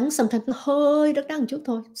hơi đắng, sometimes nó hơi đắng chút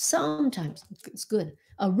thôi. Sometimes it's good.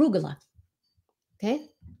 Arugula. Okay?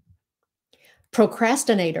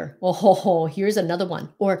 Procrastinator. Oh, here's another one.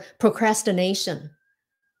 Or procrastination.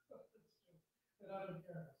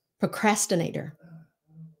 Procrastinator.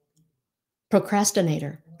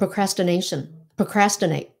 Procrastination.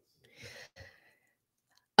 Procrastinate.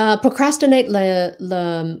 Procrastinate là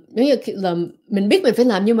giống như là mình biết mình phải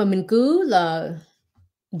làm nhưng mà mình cứ là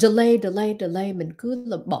delay, mình cứ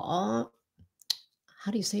là bỏ.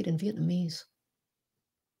 How do you say it in Vietnamese?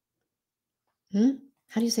 How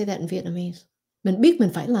do you say that in Vietnamese? Mình biết mình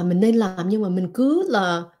phải làm, mình nên làm nhưng mà mình cứ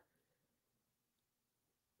là.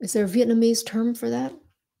 Is there a Vietnamese term for that?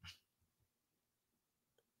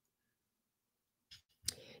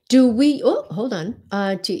 Hold on.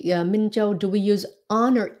 Chị Minh Châu, do we use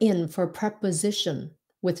on or in for preposition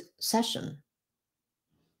with session?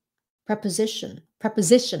 Preposition.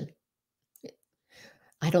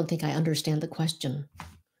 I don't think I understand the question.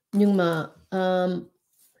 Nhưng mà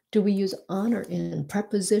do we use on or in?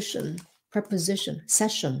 Preposition.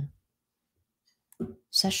 Session.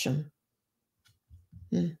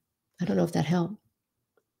 I don't know if that helped.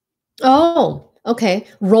 Oh, okay.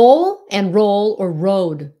 Roll and roll or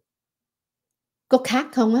road. Có khác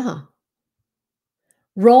không á hả?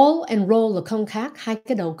 Roll and roll là không khác, hai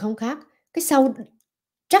cái đầu không khác. Cái sau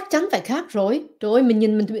chắc chắn phải khác rồi. Trời ơi, mình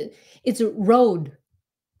nhìn mình it's road.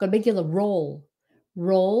 Còn bên kia là roll.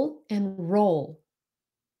 Roll and roll.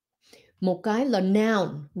 Một cái là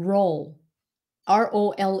noun, roll.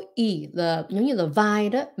 R-O-L-E là giống như là vai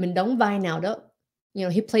đó, mình đóng vai nào đó. You know,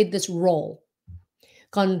 he played this role.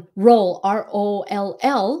 Còn roll,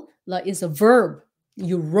 R-O-L-L là is a verb.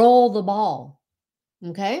 You roll the ball.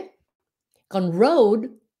 Okay? Còn road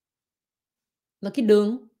là cái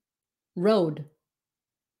đường.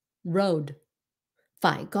 Road.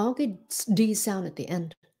 Phải có cái D sound at the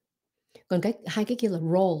end. Còn hai cái kia là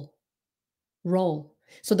roll.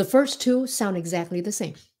 So the first two sound exactly the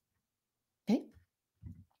same. Okay?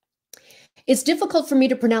 It's difficult for me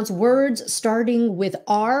to pronounce words starting with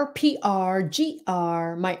R, PR,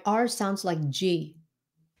 GR. My R sounds like G.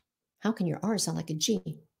 How can your R sound like a G?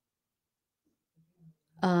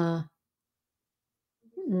 Uh,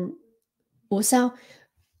 ủa sao?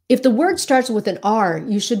 If the word starts with an R,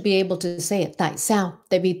 you should be able to say it. Tại sao?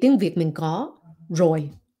 Tại vì tiếng Việt mình có rồi,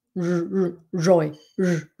 rồi,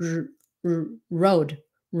 road,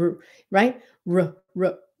 right?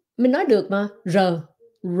 Mình nói được mà.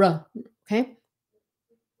 Okay?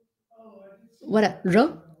 What a,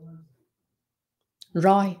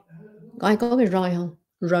 roi. Có ai có cái roi không?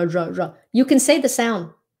 Rồi. You can say the sound.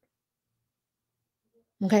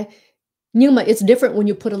 Okay? Nhưng mà it's different when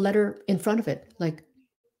you put a letter in front of it, like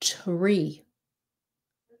tree.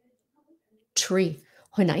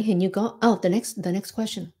 Hồi nãy hình như có the next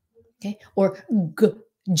question. Okay? Or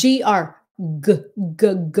GR,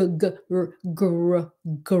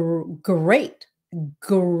 great,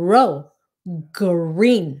 grow,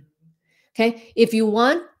 green. Okay? If you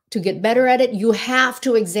want to get better at it, you have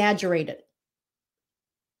to exaggerate it.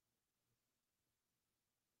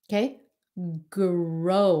 Okay?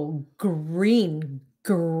 Grow, green,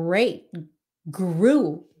 great,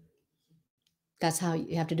 grew. That's how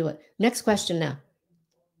you have to do it. Next question now.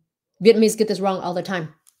 Vietnamese get this wrong all the time.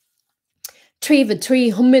 Tree và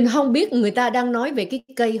tree, mình không biết người ta đang nói về cái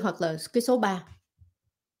cây hoặc là cái số 3.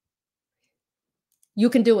 You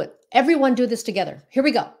can do it. Everyone do this together. Here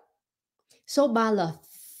we go. Số 3 là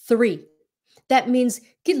 3. That means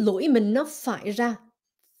cái lưỡi mình nó phải ra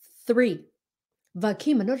 3. Và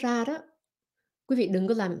khi mà nó ra đó, quý vị đừng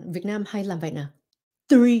có làm Việt Nam hay làm vậy nè.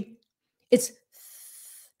 3. It's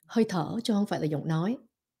hơi thở chứ không phải là giọng nói.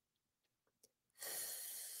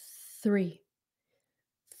 3.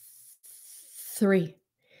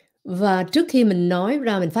 Và trước khi mình nói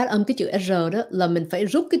ra, mình phát âm cái chữ R đó là mình phải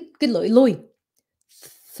rút cái lưỡi lui.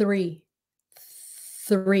 3.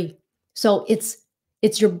 So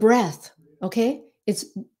it's your breath, okay?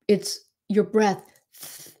 It's your breath.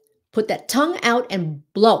 Put that tongue out and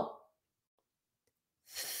blow.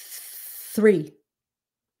 3.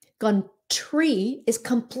 Còn tree is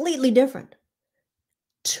completely different.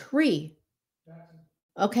 Tree.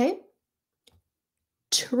 Okay?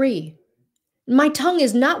 Tree. My tongue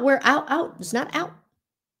is not where out. It's not out.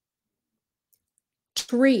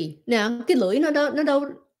 Tree. Now, cái lưỡi nó đâu.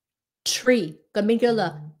 Tree. Còn bên kia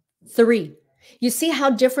là 3. You see how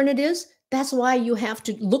different it is? That's why you have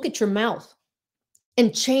to look at your mouth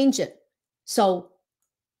and change it. So,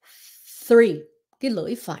 3. Cái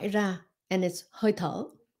lưỡi phải ra. And it's hơi thở.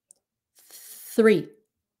 3.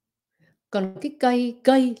 Còn cái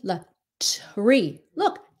cây là tree.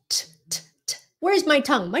 Look. Where's my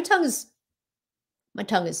tongue? My tongue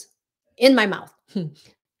is in my mouth.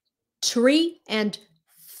 Tree and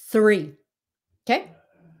 3. Okay?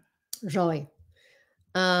 Rồi.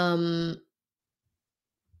 I'm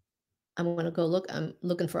going to go look. I'm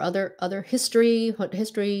looking for other history. What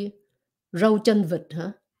history? Rau chân vịt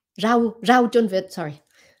hả? Rau chân vịt, sorry.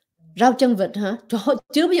 Rau chân vịt hả? Trời ơi,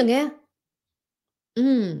 chưa bao giờ nghe.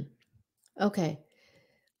 Okay.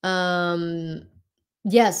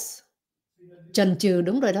 Yes. Chần chừ,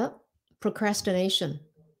 đúng rồi đó. Procrastination.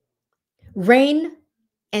 Rain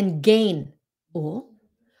and gain. Ủa?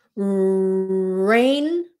 Rain,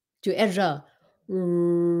 chữ R.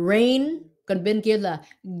 Rain, còn bên kia là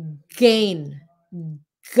gain.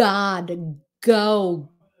 God, go,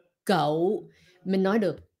 cậu. Mình nói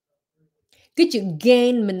được. Cái chữ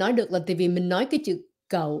gain mình nói được là tại vì mình nói cái chữ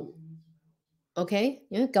cậu. Ok?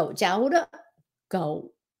 Nhớ cậu cháu đó.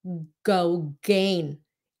 Cậu, go, gain.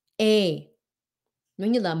 A.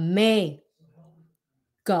 Giống như là mê.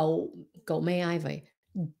 Cậu mê ai vậy?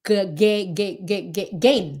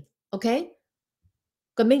 Gain. Ok?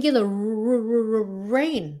 Còn bên kia là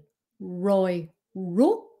rain. Rồi.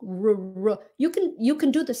 You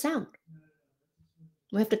can do the sound.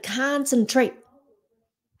 We have to concentrate.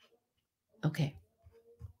 Okay.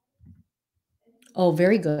 Oh,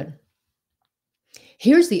 very good.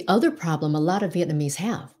 Here's the other problem a lot of Vietnamese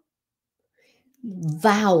have.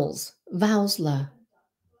 Vowels. Vowels là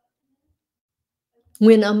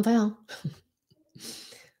nguyên âm phải không?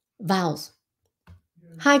 Vowels.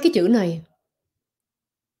 Hai cái chữ này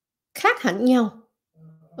khác hẳn nhau.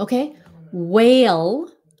 Okay? Whale.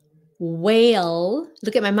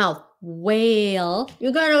 Look at my mouth. Whale.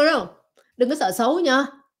 You got no. Đừng có sợ xấu nha.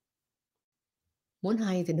 Muốn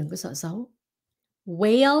hay thì đừng có sợ xấu.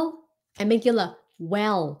 Whale and bên kia là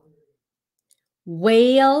well.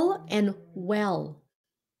 Whale and well.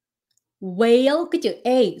 Whale, cái chữ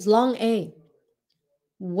A, long A.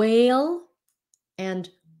 Whale and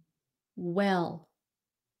well.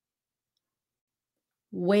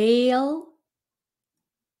 Whale,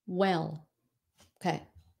 well. Okay.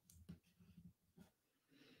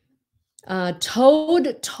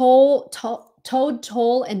 Toad, toad,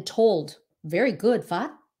 toll, and told. Very good,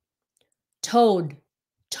 Phát. Toad,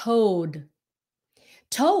 toad.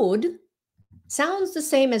 Toad sounds the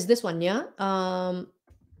same as this one nhá.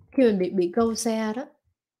 Khi mình bị câu xe đó,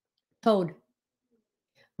 toad.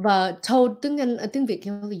 Và toad tiếng Anh tiếng Việt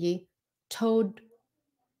kêu là gì? Toad,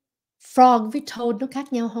 frog với toad nó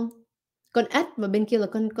khác nhau không? Con ếch và bên kia là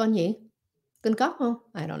con gì? Con cóc không?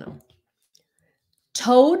 I don't know.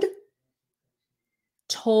 Toad,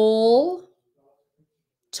 toll,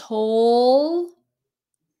 toll,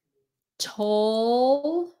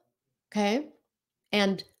 toll, okay?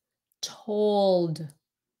 And told.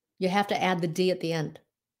 You have to add the D at the end.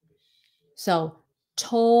 So,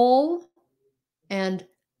 toll and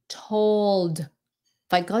told.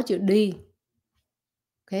 Phải có chữ D.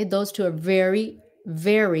 Okay, those two are very,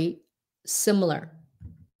 very similar.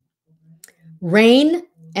 Rain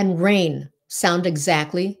and rain sound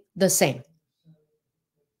exactly the same.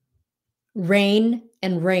 Rain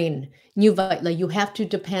and rain. Như vậy là you have to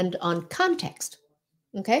depend on context.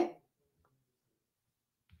 Okay?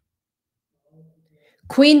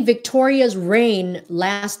 Queen Victoria's reign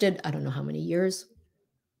lasted, I don't know how many years.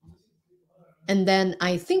 And then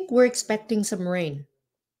I think we're expecting some rain.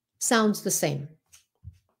 Sounds the same.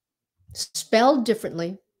 Spelled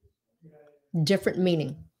differently, different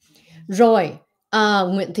meaning. Rồi,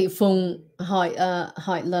 Nguyễn Thị Phùng hỏi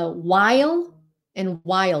là while and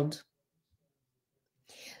wild.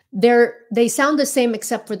 They sound the same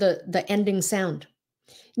except for the ending sound.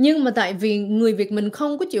 Nhưng mà tại vì người Việt mình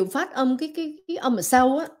không có chịu phát âm cái âm ở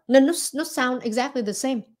sau á, nên nó sound exactly the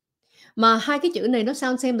same. Mà hai cái chữ này nó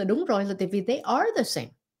sound same là đúng rồi, là tại vì they are the same.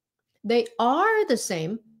 They are the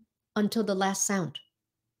same until the last sound.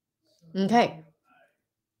 Okay.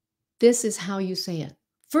 This is how you say it.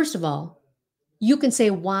 First of all, you can say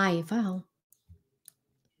why, phải không?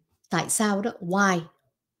 Tại sao đó? Why?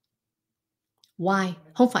 Why?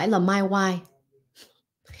 Không phải là my why.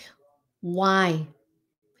 Why?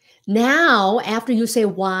 Now, after you say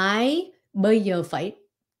why, bây giờ phải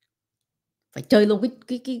chơi luôn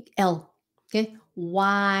cái L. Okay?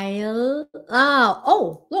 While.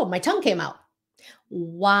 Oh, my tongue came out.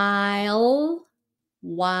 While.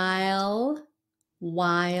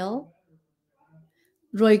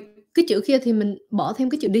 Rồi cái chữ kia thì mình bỏ thêm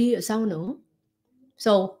cái chữ D ở sau nữa.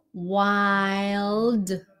 So,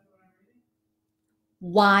 wild.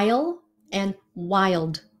 While and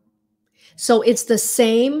wild. So it's the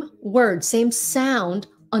same word, same sound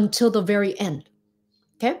until the very end.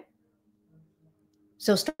 Okay?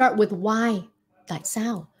 So start with why. Tại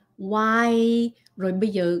sao? Why. Rồi bây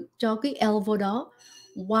giờ cho cái L vô đó.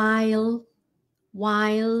 Wild,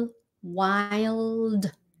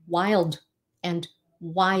 and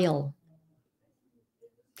while.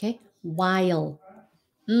 Okay? While.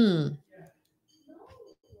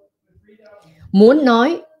 Muốn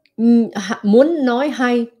nói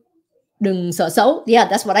hay, đừng sợ xấu.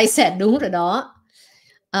 Yeah, that's what I said. Đúng rồi đó.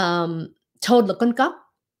 Toad là con cóc.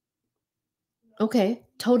 Okay,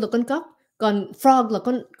 toad là con cóc. Còn frog là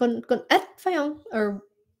con ếch, phải không? Or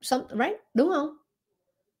something, right? Đúng không?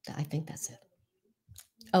 I think that's it.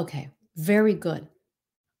 Okay, very good.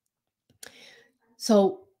 So,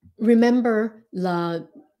 remember là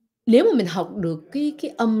nếu mà mình học được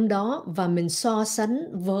cái âm đó và mình so sánh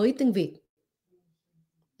với tiếng Việt.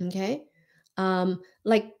 Okay?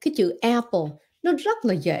 Like cái chữ apple, nó rất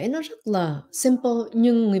là dễ, nó rất là simple,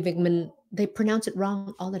 nhưng người Việt mình, they pronounce it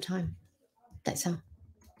wrong all the time. Tại sao?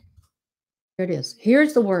 Here it is.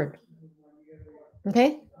 Here's the word.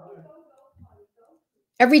 Okay?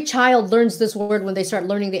 Every child learns this word when they start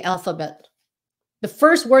learning the alphabet. The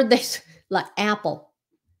first word they là apple.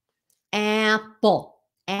 Apple.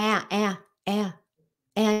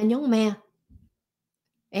 Nhón me.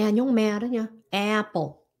 Nhón me đó nha. Apple.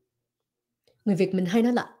 Người Việt mình hay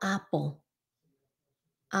nói là apple.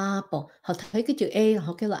 Họ thấy cái chữ E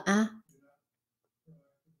họ kêu là A.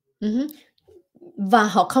 Và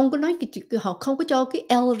họ không có nói họ không có cho cái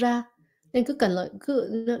L ra, nên cứ cần là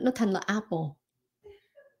nó thành là apple.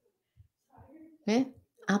 Okay?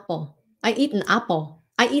 Apple. I eat an apple.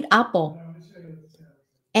 I eat apple.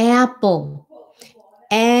 Apple.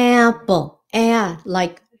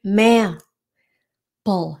 Like me.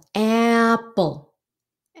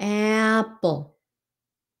 Apple.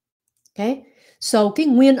 Okay? So cái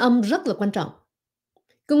nguyên âm rất là quan trọng.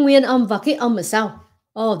 Cái nguyên âm và cái âm ở sau.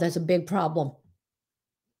 Oh, that's a big problem.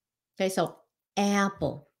 Okay, so apple.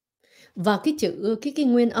 Và cái chữ cái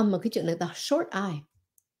nguyên âm mà cái chữ này là short I.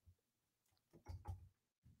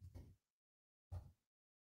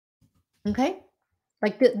 Okay?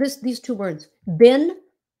 Like these two words, been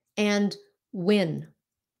and win.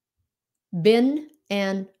 Been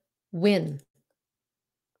and win.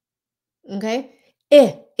 Okay?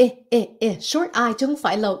 Short I chứ không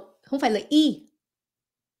phải là e.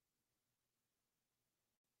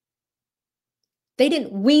 They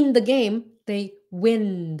didn't win the game, they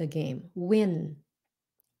win the game. Win.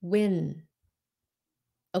 Win.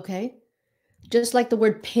 Okay? Just like the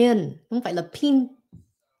word pin, không phải là pin.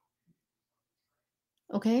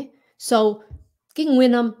 Okay? So, cái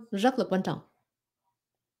nguyên âm rất là quan trọng.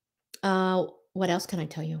 What else can I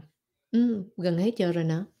tell you? Gần hết giờ rồi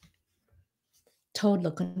nè. Toad là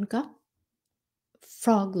con cóc.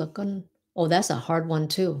 Frog là con. Oh, that's a hard one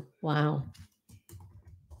too. Wow.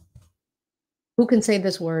 Who can say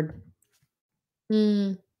this word?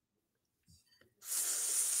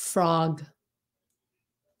 Frog.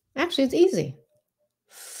 Actually, it's easy.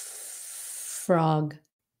 Frog.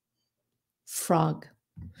 Frog.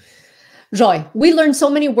 Rồi, we learned so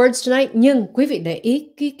many words tonight, nhưng quý vị để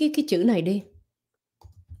ý cái chữ này đi.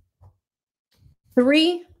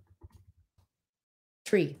 Three,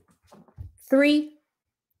 tree. Three,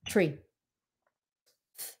 tree.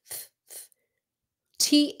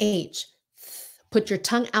 TH. Put your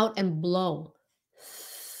tongue out and blow.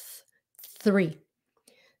 Three.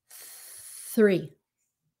 Three.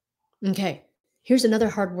 Okay, here's another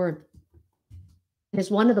hard word.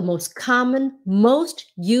 It's one of the most common,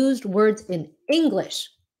 most used words in English.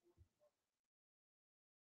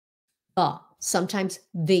 The, sometimes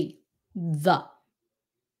the.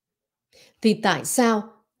 Thì tại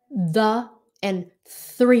sao the and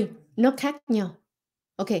three nó khác nhau?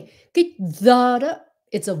 Okay, cái the đó,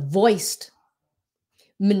 it's a voiced.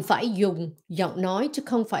 Mình phải dùng giọng nói chứ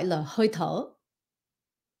không phải là hơi thở.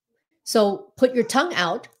 So put your tongue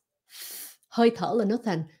out. Hơi thở là nó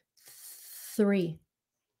thành three.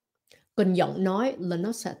 Còn giọng nói là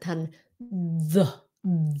nó sẽ thành the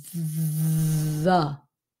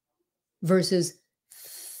versus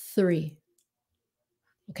three.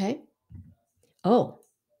 Okay? Oh,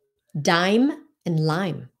 dime and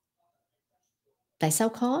lime. Tại sao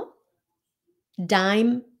khó?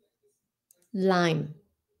 Dime, lime.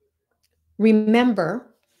 Remember,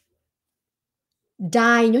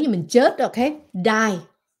 die giống như mình chết, okay? Die.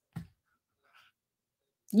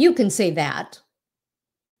 You can say that.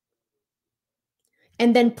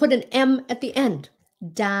 And then put an M at the end.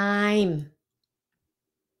 Dime.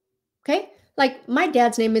 Okay? Like my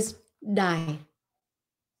dad's name is Die.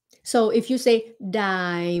 So if you say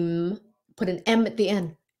dime, put an M at the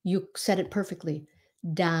end, you said it perfectly.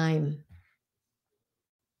 Dime.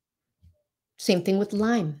 Same thing with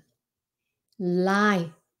lime.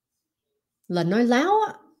 Lie là nói láo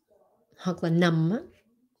á, hoặc là nằm á,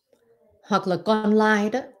 hoặc là con lai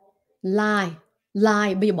đó. Lie,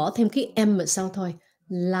 lie, bây giờ bỏ thêm cái M ở sau thôi.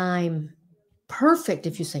 Lime. Perfect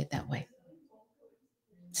if you say it that way.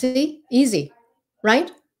 See? Easy, right?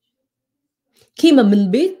 Khi mà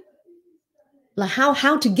mình biết là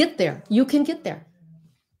how to get there, you can get there.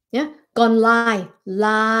 Yeah? Còn lie,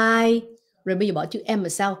 rồi bây giờ bỏ chữ M ở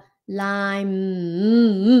sau. Lime.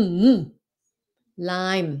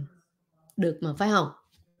 Lime. Được mà, phải không?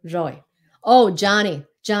 Rồi. Oh, Johnny.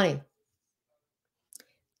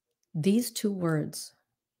 These two words.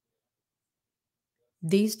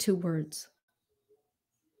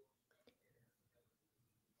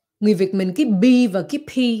 Người Việt mình cái B và cái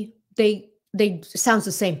P, they sound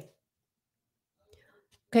the same.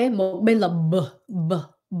 Okay, một bên là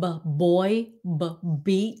boy,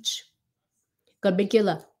 beach. Còn bên kia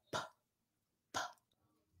là p.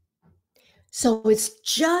 So it's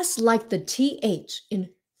just like the TH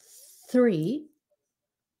in three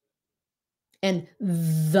and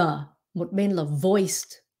the. Một bên là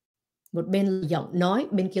voiced, một bên là giọng nói,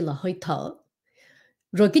 bên kia là hơi thở.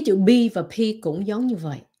 Rồi cái chữ B và P cũng giống như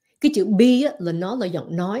vậy. Cái chữ B á, là nó là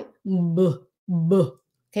giọng nói, b.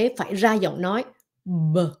 Okay, phải ra giọng nói,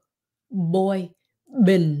 b, boy,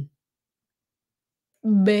 bình,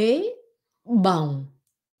 bế, bồng,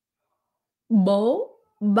 bố,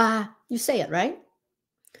 ba. You say it, right?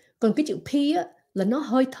 Còn cái chữ P á, là nó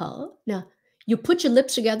hơi thở. Now, you put your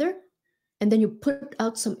lips together and then you put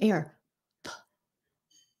out some air.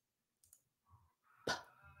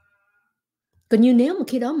 Còn như nếu mà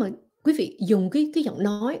khi đó mà quý vị dùng cái giọng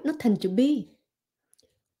nói nó thành chữ B.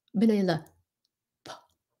 Bên này là p.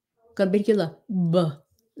 Còn bên kia là b.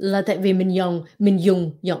 Là tại vì mình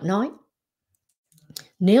dùng giọng nói.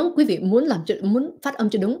 Nếu quý vị muốn phát âm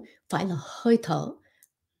cho đúng, phải là hơi thở.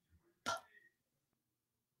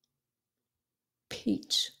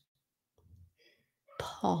 Peach,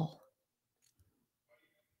 Paul,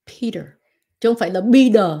 Peter, chứ không phải là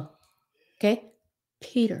Peter. Okay?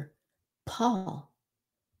 Peter, Paul.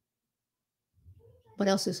 What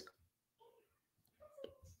else is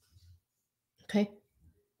okay?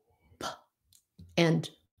 P and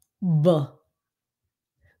B.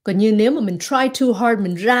 Còn như nếu mà mình try too hard,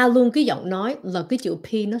 mình ra luôn cái giọng nói là cái chữ P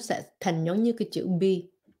nó sẽ thành giống như cái chữ B.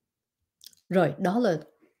 Rồi, đó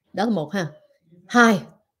là một ha. Hai,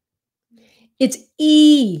 it's E.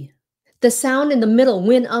 The sound in the middle,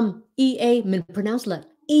 nguyên âm, E-A, mình pronounce là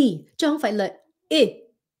E, chứ không phải là I.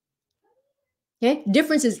 Okay?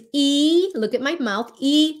 Difference is E, look at my mouth,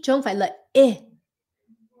 E, chứ không phải là E.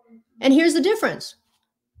 And here's the difference.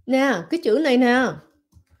 Nè, cái chữ này nè.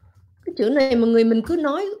 Cái chữ này mà người mình cứ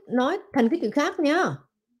nói thành cái chữ khác nha.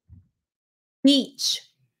 Beach.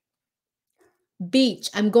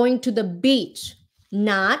 Beach. I'm going to the beach.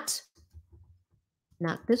 Not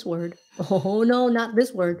this word. Oh no, not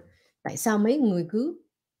this word. Tại sao mấy người cứ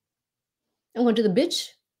I'm going to the beach?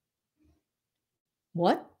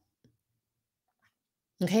 What?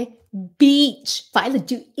 Okay. Beach. Phải là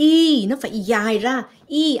chữ E. Nó phải dài ra.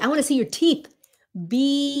 E. I want to see your teeth.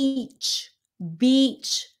 Beach.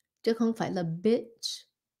 Beach. Chứ không phải là bitch.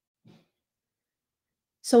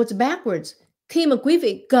 So it's backwards. Khi mà quý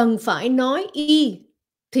vị cần phải nói E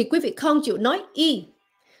thì quý vị không chịu nói E.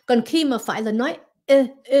 Còn khi mà phải là nói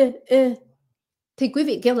thì quý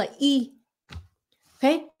vị kêu là E.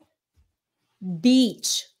 Okay?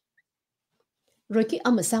 Beach. Rồi cái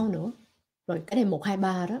âm ở sau nữa. Rồi cái này 1, 2,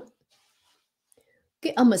 3 đó.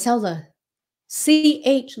 Cái âm ở sau là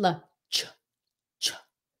CH là ch.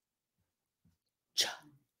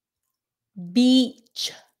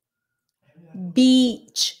 Beach.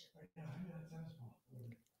 Beach.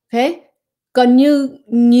 Okay? Còn như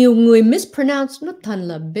nhiều người mispronounce nó thành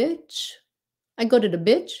là bitch. I go to the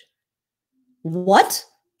beach. What?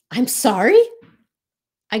 I'm sorry?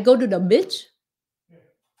 I go to the beach?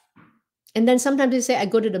 And then sometimes they say I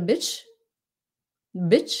go to the beach.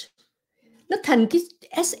 Bitch. Nó thành cái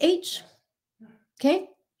SH. Okay?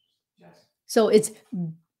 So it's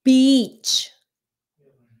beach.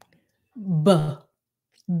 B.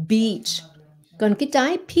 Beach. Còn cái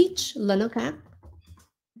trái peach là nó khác.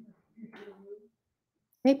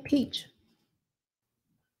 Okay, peach.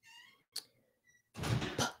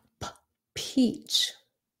 Peach.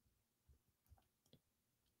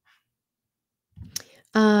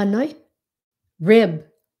 Nói rib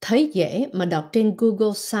thấy dễ mà đọc trên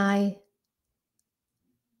Google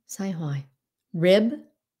sai hoài. Rib.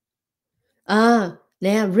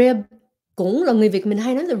 Nè, rib cũng là người Việt mình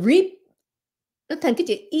hay nói là rib. Nó thành cái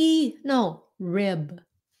chữ E. No, rib.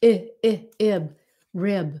 Ib.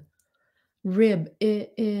 Rib. Rib.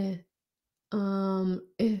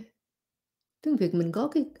 Tiếng Việt mình có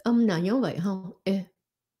cái âm nào giống vậy không?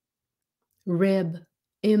 Rib.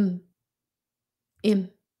 Im.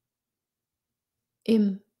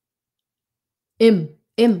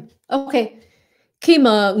 Okay. Khi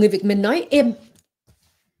mà người Việt mình nói im,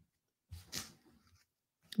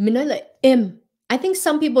 mình nói là im. I think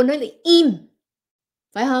some people nói là im.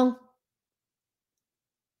 Phải không?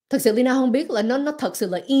 Thật sự Lina không biết là nó thật sự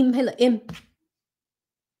là im hay là im.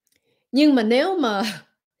 Nhưng mà nếu mà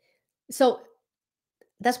so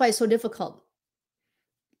that's why it's so difficult.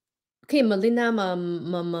 Khi mà Lina mà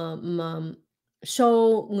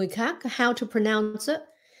show người khác how to pronounce it,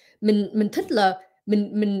 mình thích là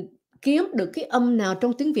mình kiếm được cái âm nào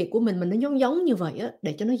trong tiếng Việt của mình mà nó giống như vậy á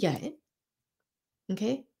để cho nó dễ.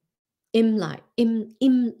 Okay? Im lại,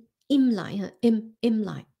 im lại hả? Im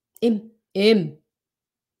lại. Im.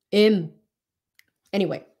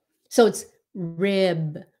 Anyway, so it's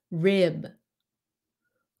rib.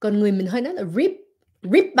 Còn người mình hơi nói là rib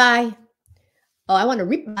by. Oh, I want a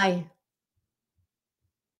rib by.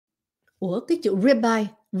 Ủa, cái chữ rib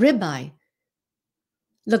by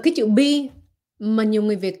là cái chữ B mà nhiều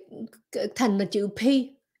người Việt thành là chữ P.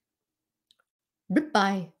 Rib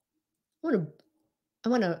by. I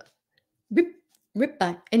want a rib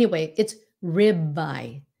by. Anyway, it's rib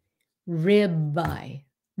by.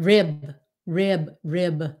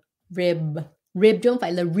 Rib chứ không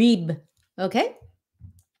phải là rib. Okay?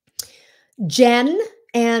 Jen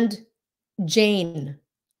and Jane.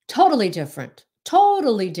 Totally different.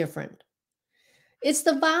 It's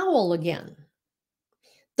the vowel again.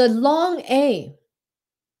 The long A.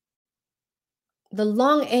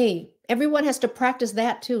 Everyone has to practice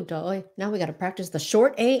that too. Now we got to practice the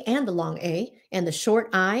short A and the long A and the short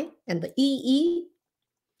I and the EE.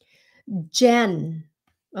 Jen.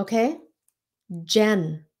 Okay?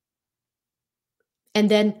 Jen. And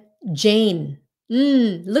then Jane.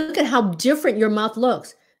 Look at how different your mouth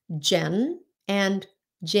looks. Jen and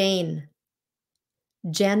Jane.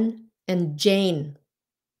 Jen and Jane.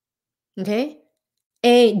 Okay?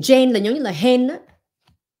 Jane là giống như là hen đó.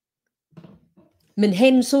 Mình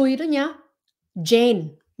hên xui đó nhá. Jane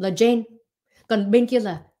là Jane. Còn bên kia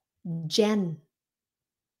là Jen.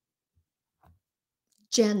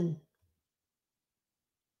 Jen.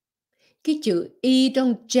 Cái chữ y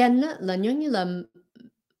trong Jen á, là giống như là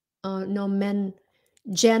no men.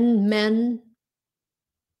 Jen, men.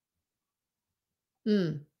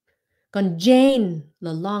 Còn Jane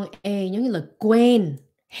là long A, giống như là Gwen,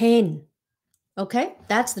 hen. Okay?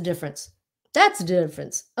 That's the difference. That's the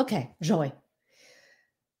difference. Okay, rồi.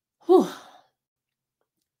 Whew.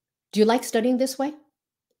 Do you like studying this way?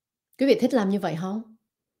 Quý vị thích làm như vậy không?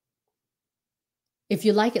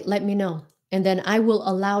 If you like it, let me know. And then I will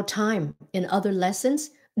allow time in other lessons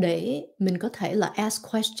để mình có thể là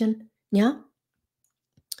ask question nhé.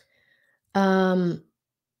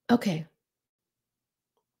 Okay.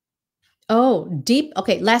 Oh, deep.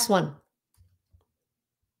 Okay, last one.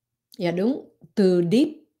 Dạ đúng. Từ deep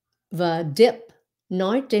và dip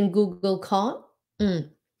nói trên Google có.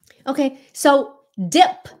 Okay, so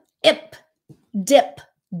dip,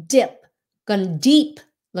 dip. Còn deep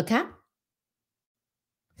là khác.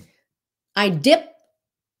 I dip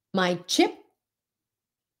my chip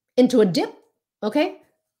into a dip. Okay?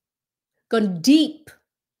 Còn deep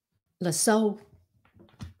là sâu.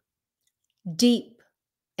 Deep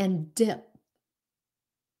and dip.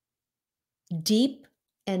 Deep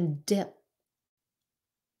and dip.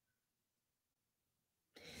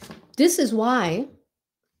 This is why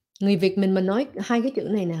người Việt mình mà nói hai cái chữ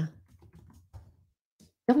này nè,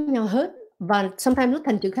 giống nhau hết. Và sometimes nó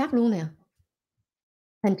thành chữ khác luôn nè.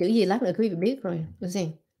 Thành chữ gì lát nữa quý vị biết rồi. Let's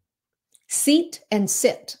see. Seat and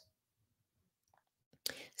sit.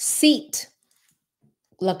 Seat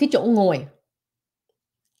là cái chỗ ngồi.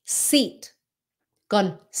 Seat.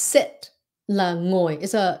 Còn sit là ngồi.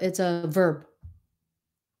 It's a verb.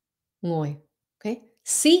 Ngồi. Okay?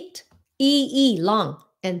 Seat, E, long,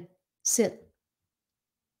 and sit.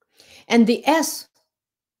 And the S,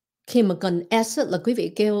 khi mà cần S là quý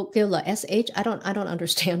vị kêu là SH. I don't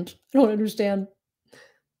understand. I don't understand.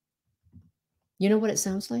 You know what it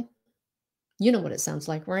sounds like? You know what it sounds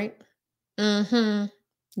like, right?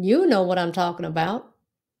 You know what I'm talking about.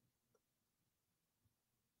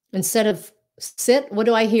 Instead of sit, what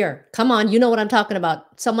do I hear? Come on, you know what I'm talking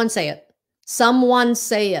about. Someone say it. Someone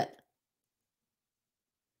say it.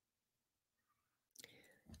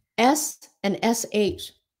 S and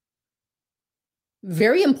SH.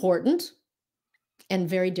 Very important and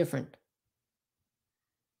very different.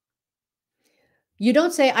 You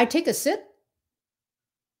don't say, I take a sit.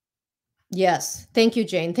 Yes. Thank you,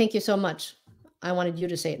 Jane. Thank you so much. I wanted you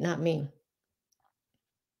to say it, not me.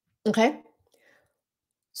 Okay?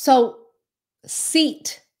 So,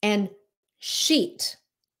 seat and sheet.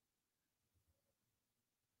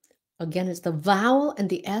 Again, it's the vowel and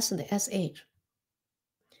the S and the SH.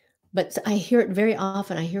 But I hear it very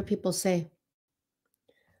often. I hear people say,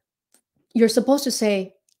 you're supposed to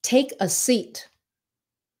say, take a seat.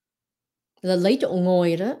 Là lấy chỗ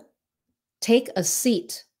ngồi đó. Take a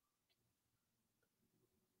seat.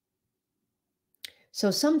 So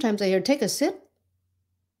sometimes I hear, take a sit.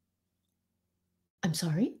 I'm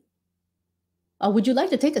sorry? Would you like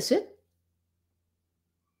to take a sit?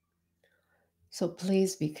 So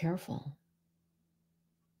please be careful.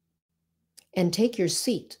 And take your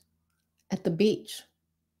seat at the beach.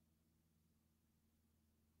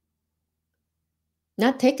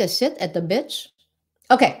 Not take a sit at the beach.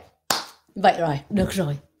 Okay. Vậy rồi. Được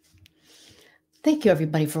rồi. Thank you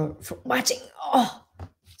everybody for watching. Oh,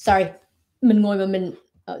 sorry. Mình ngồi mà mình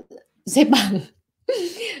xếp bằng.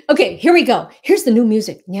 Okay, here we go. Here's the new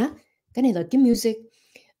music nhá. Cái này là cái music.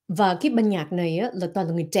 Và cái ban nhạc này á, là toàn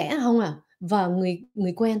là người trẻ không à. Và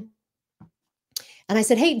người quen. And I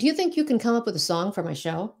said, hey, do you think you can come up with a song for my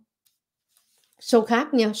show? Show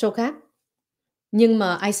khác nha, show khác. Nhưng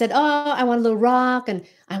mà I said, oh, I want a little rock and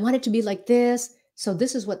I want it to be like this. So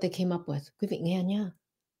this is what they came up with. Quý vị nghe nha.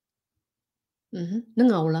 Nó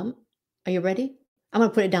ngầu lắm. Are you ready? I'm going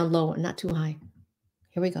to put it down low and not too high.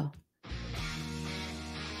 Here we go.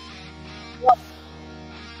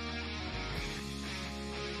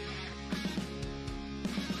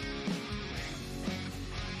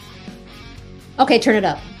 Okay, turn it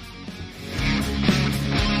up.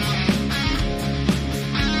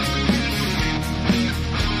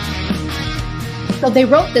 So they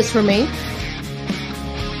wrote this for me.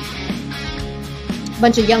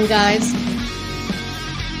 Bunch of young guys.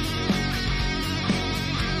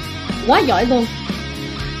 Quá giỏi luôn.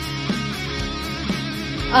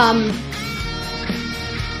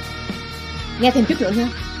 Nghe thêm chút nữa nha.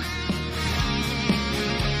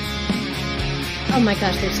 Oh my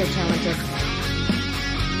gosh, they're so talented.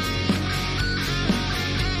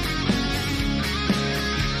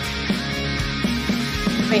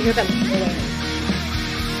 Wait, here comes. Wait.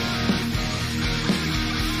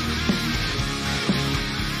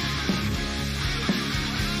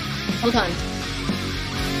 Hold on.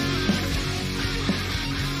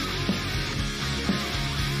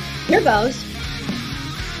 Here goes.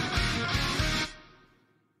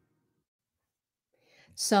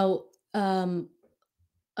 So,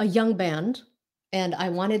 a young band, and I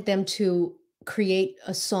wanted them to create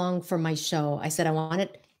a song for my show. I said I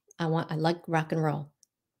like rock and roll.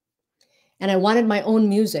 And I wanted my own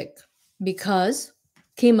music because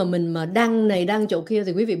khi mà mình mà đăng này đăng chỗ kia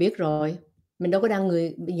thì quý vị biết rồi, mình đâu có đăng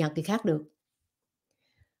nhạc người khác được.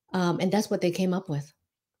 And that's what they came up with.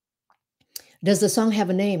 Does the song have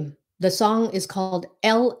a name? The song is called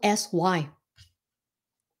LSY.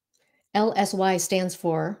 LSY stands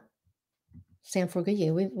for cái gì?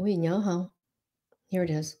 Quý vị nhớ không? Here it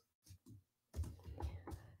is.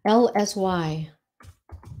 LSY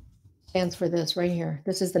stands for this right here.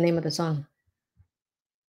 This is the name of the song.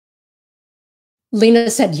 Lena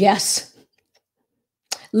said yes.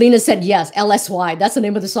 Lena said yes. LSY. That's the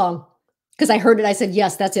name of the song. Because I heard it. I said,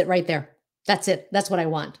 yes, that's it right there. That's it. That's what I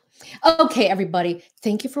want. Okay, everybody.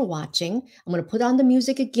 Thank you for watching. I'm going to put on the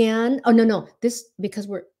music again. Oh, no. This, because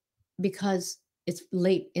it's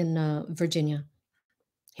late in Virginia.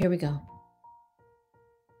 Here we go.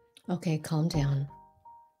 Okay, calm down.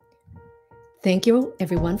 Thank you,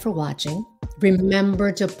 everyone, for watching.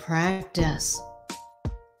 Remember to practice.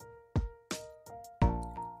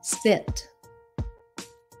 Sit.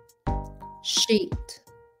 Sheet.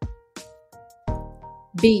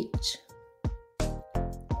 Beach.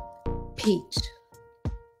 Peach.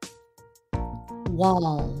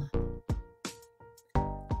 Wall.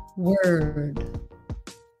 Word.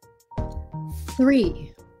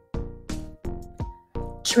 3.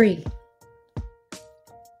 Tree.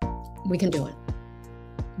 We can do it.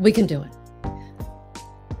 We can do it.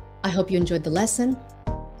 I hope you enjoyed the lesson.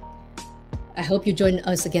 I hope you join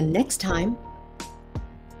us again next time.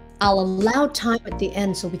 I'll allow time at the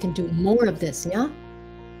end so we can do more of this, nhá.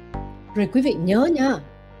 Rồi quý vị nhớ nha.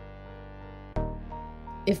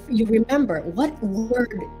 If you remember, what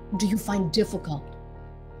word do you find difficult?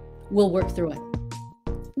 We'll work through it.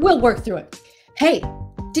 We'll work through it. Hey,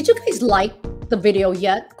 did you guys like the video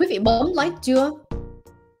yet? Quý vị bấm like chưa?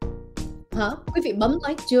 Hả? Quý vị bấm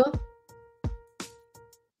like chưa?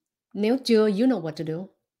 Nếu chưa, you know what to do.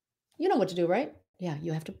 You know what to do, right? Yeah,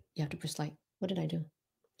 you have to press like. What did I do?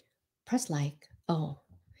 Press like. Oh.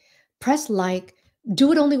 Press like.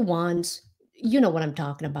 Do it only once. You know what I'm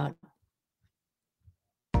talking about.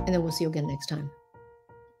 And then we'll see you again next time.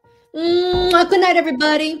 Good night,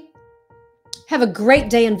 everybody. Have a great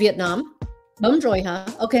day in Vietnam. Bấm rồi hả?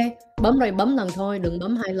 Okay. Bấm rồi, bấm lần thôi. Đừng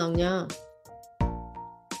bấm 2 lần nha.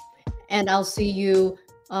 And I'll see you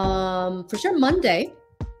for sure Monday.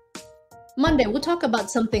 Monday, we'll talk about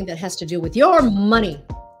something that has to do with your money.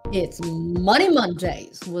 It's Money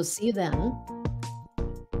Mondays. We'll see you then.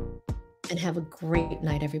 And have a great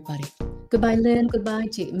night, everybody. Goodbye, Lynn. Goodbye,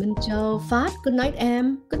 chị Minh Châu. Phát. Good night,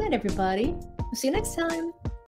 Em. Good night, everybody. We'll see you next time.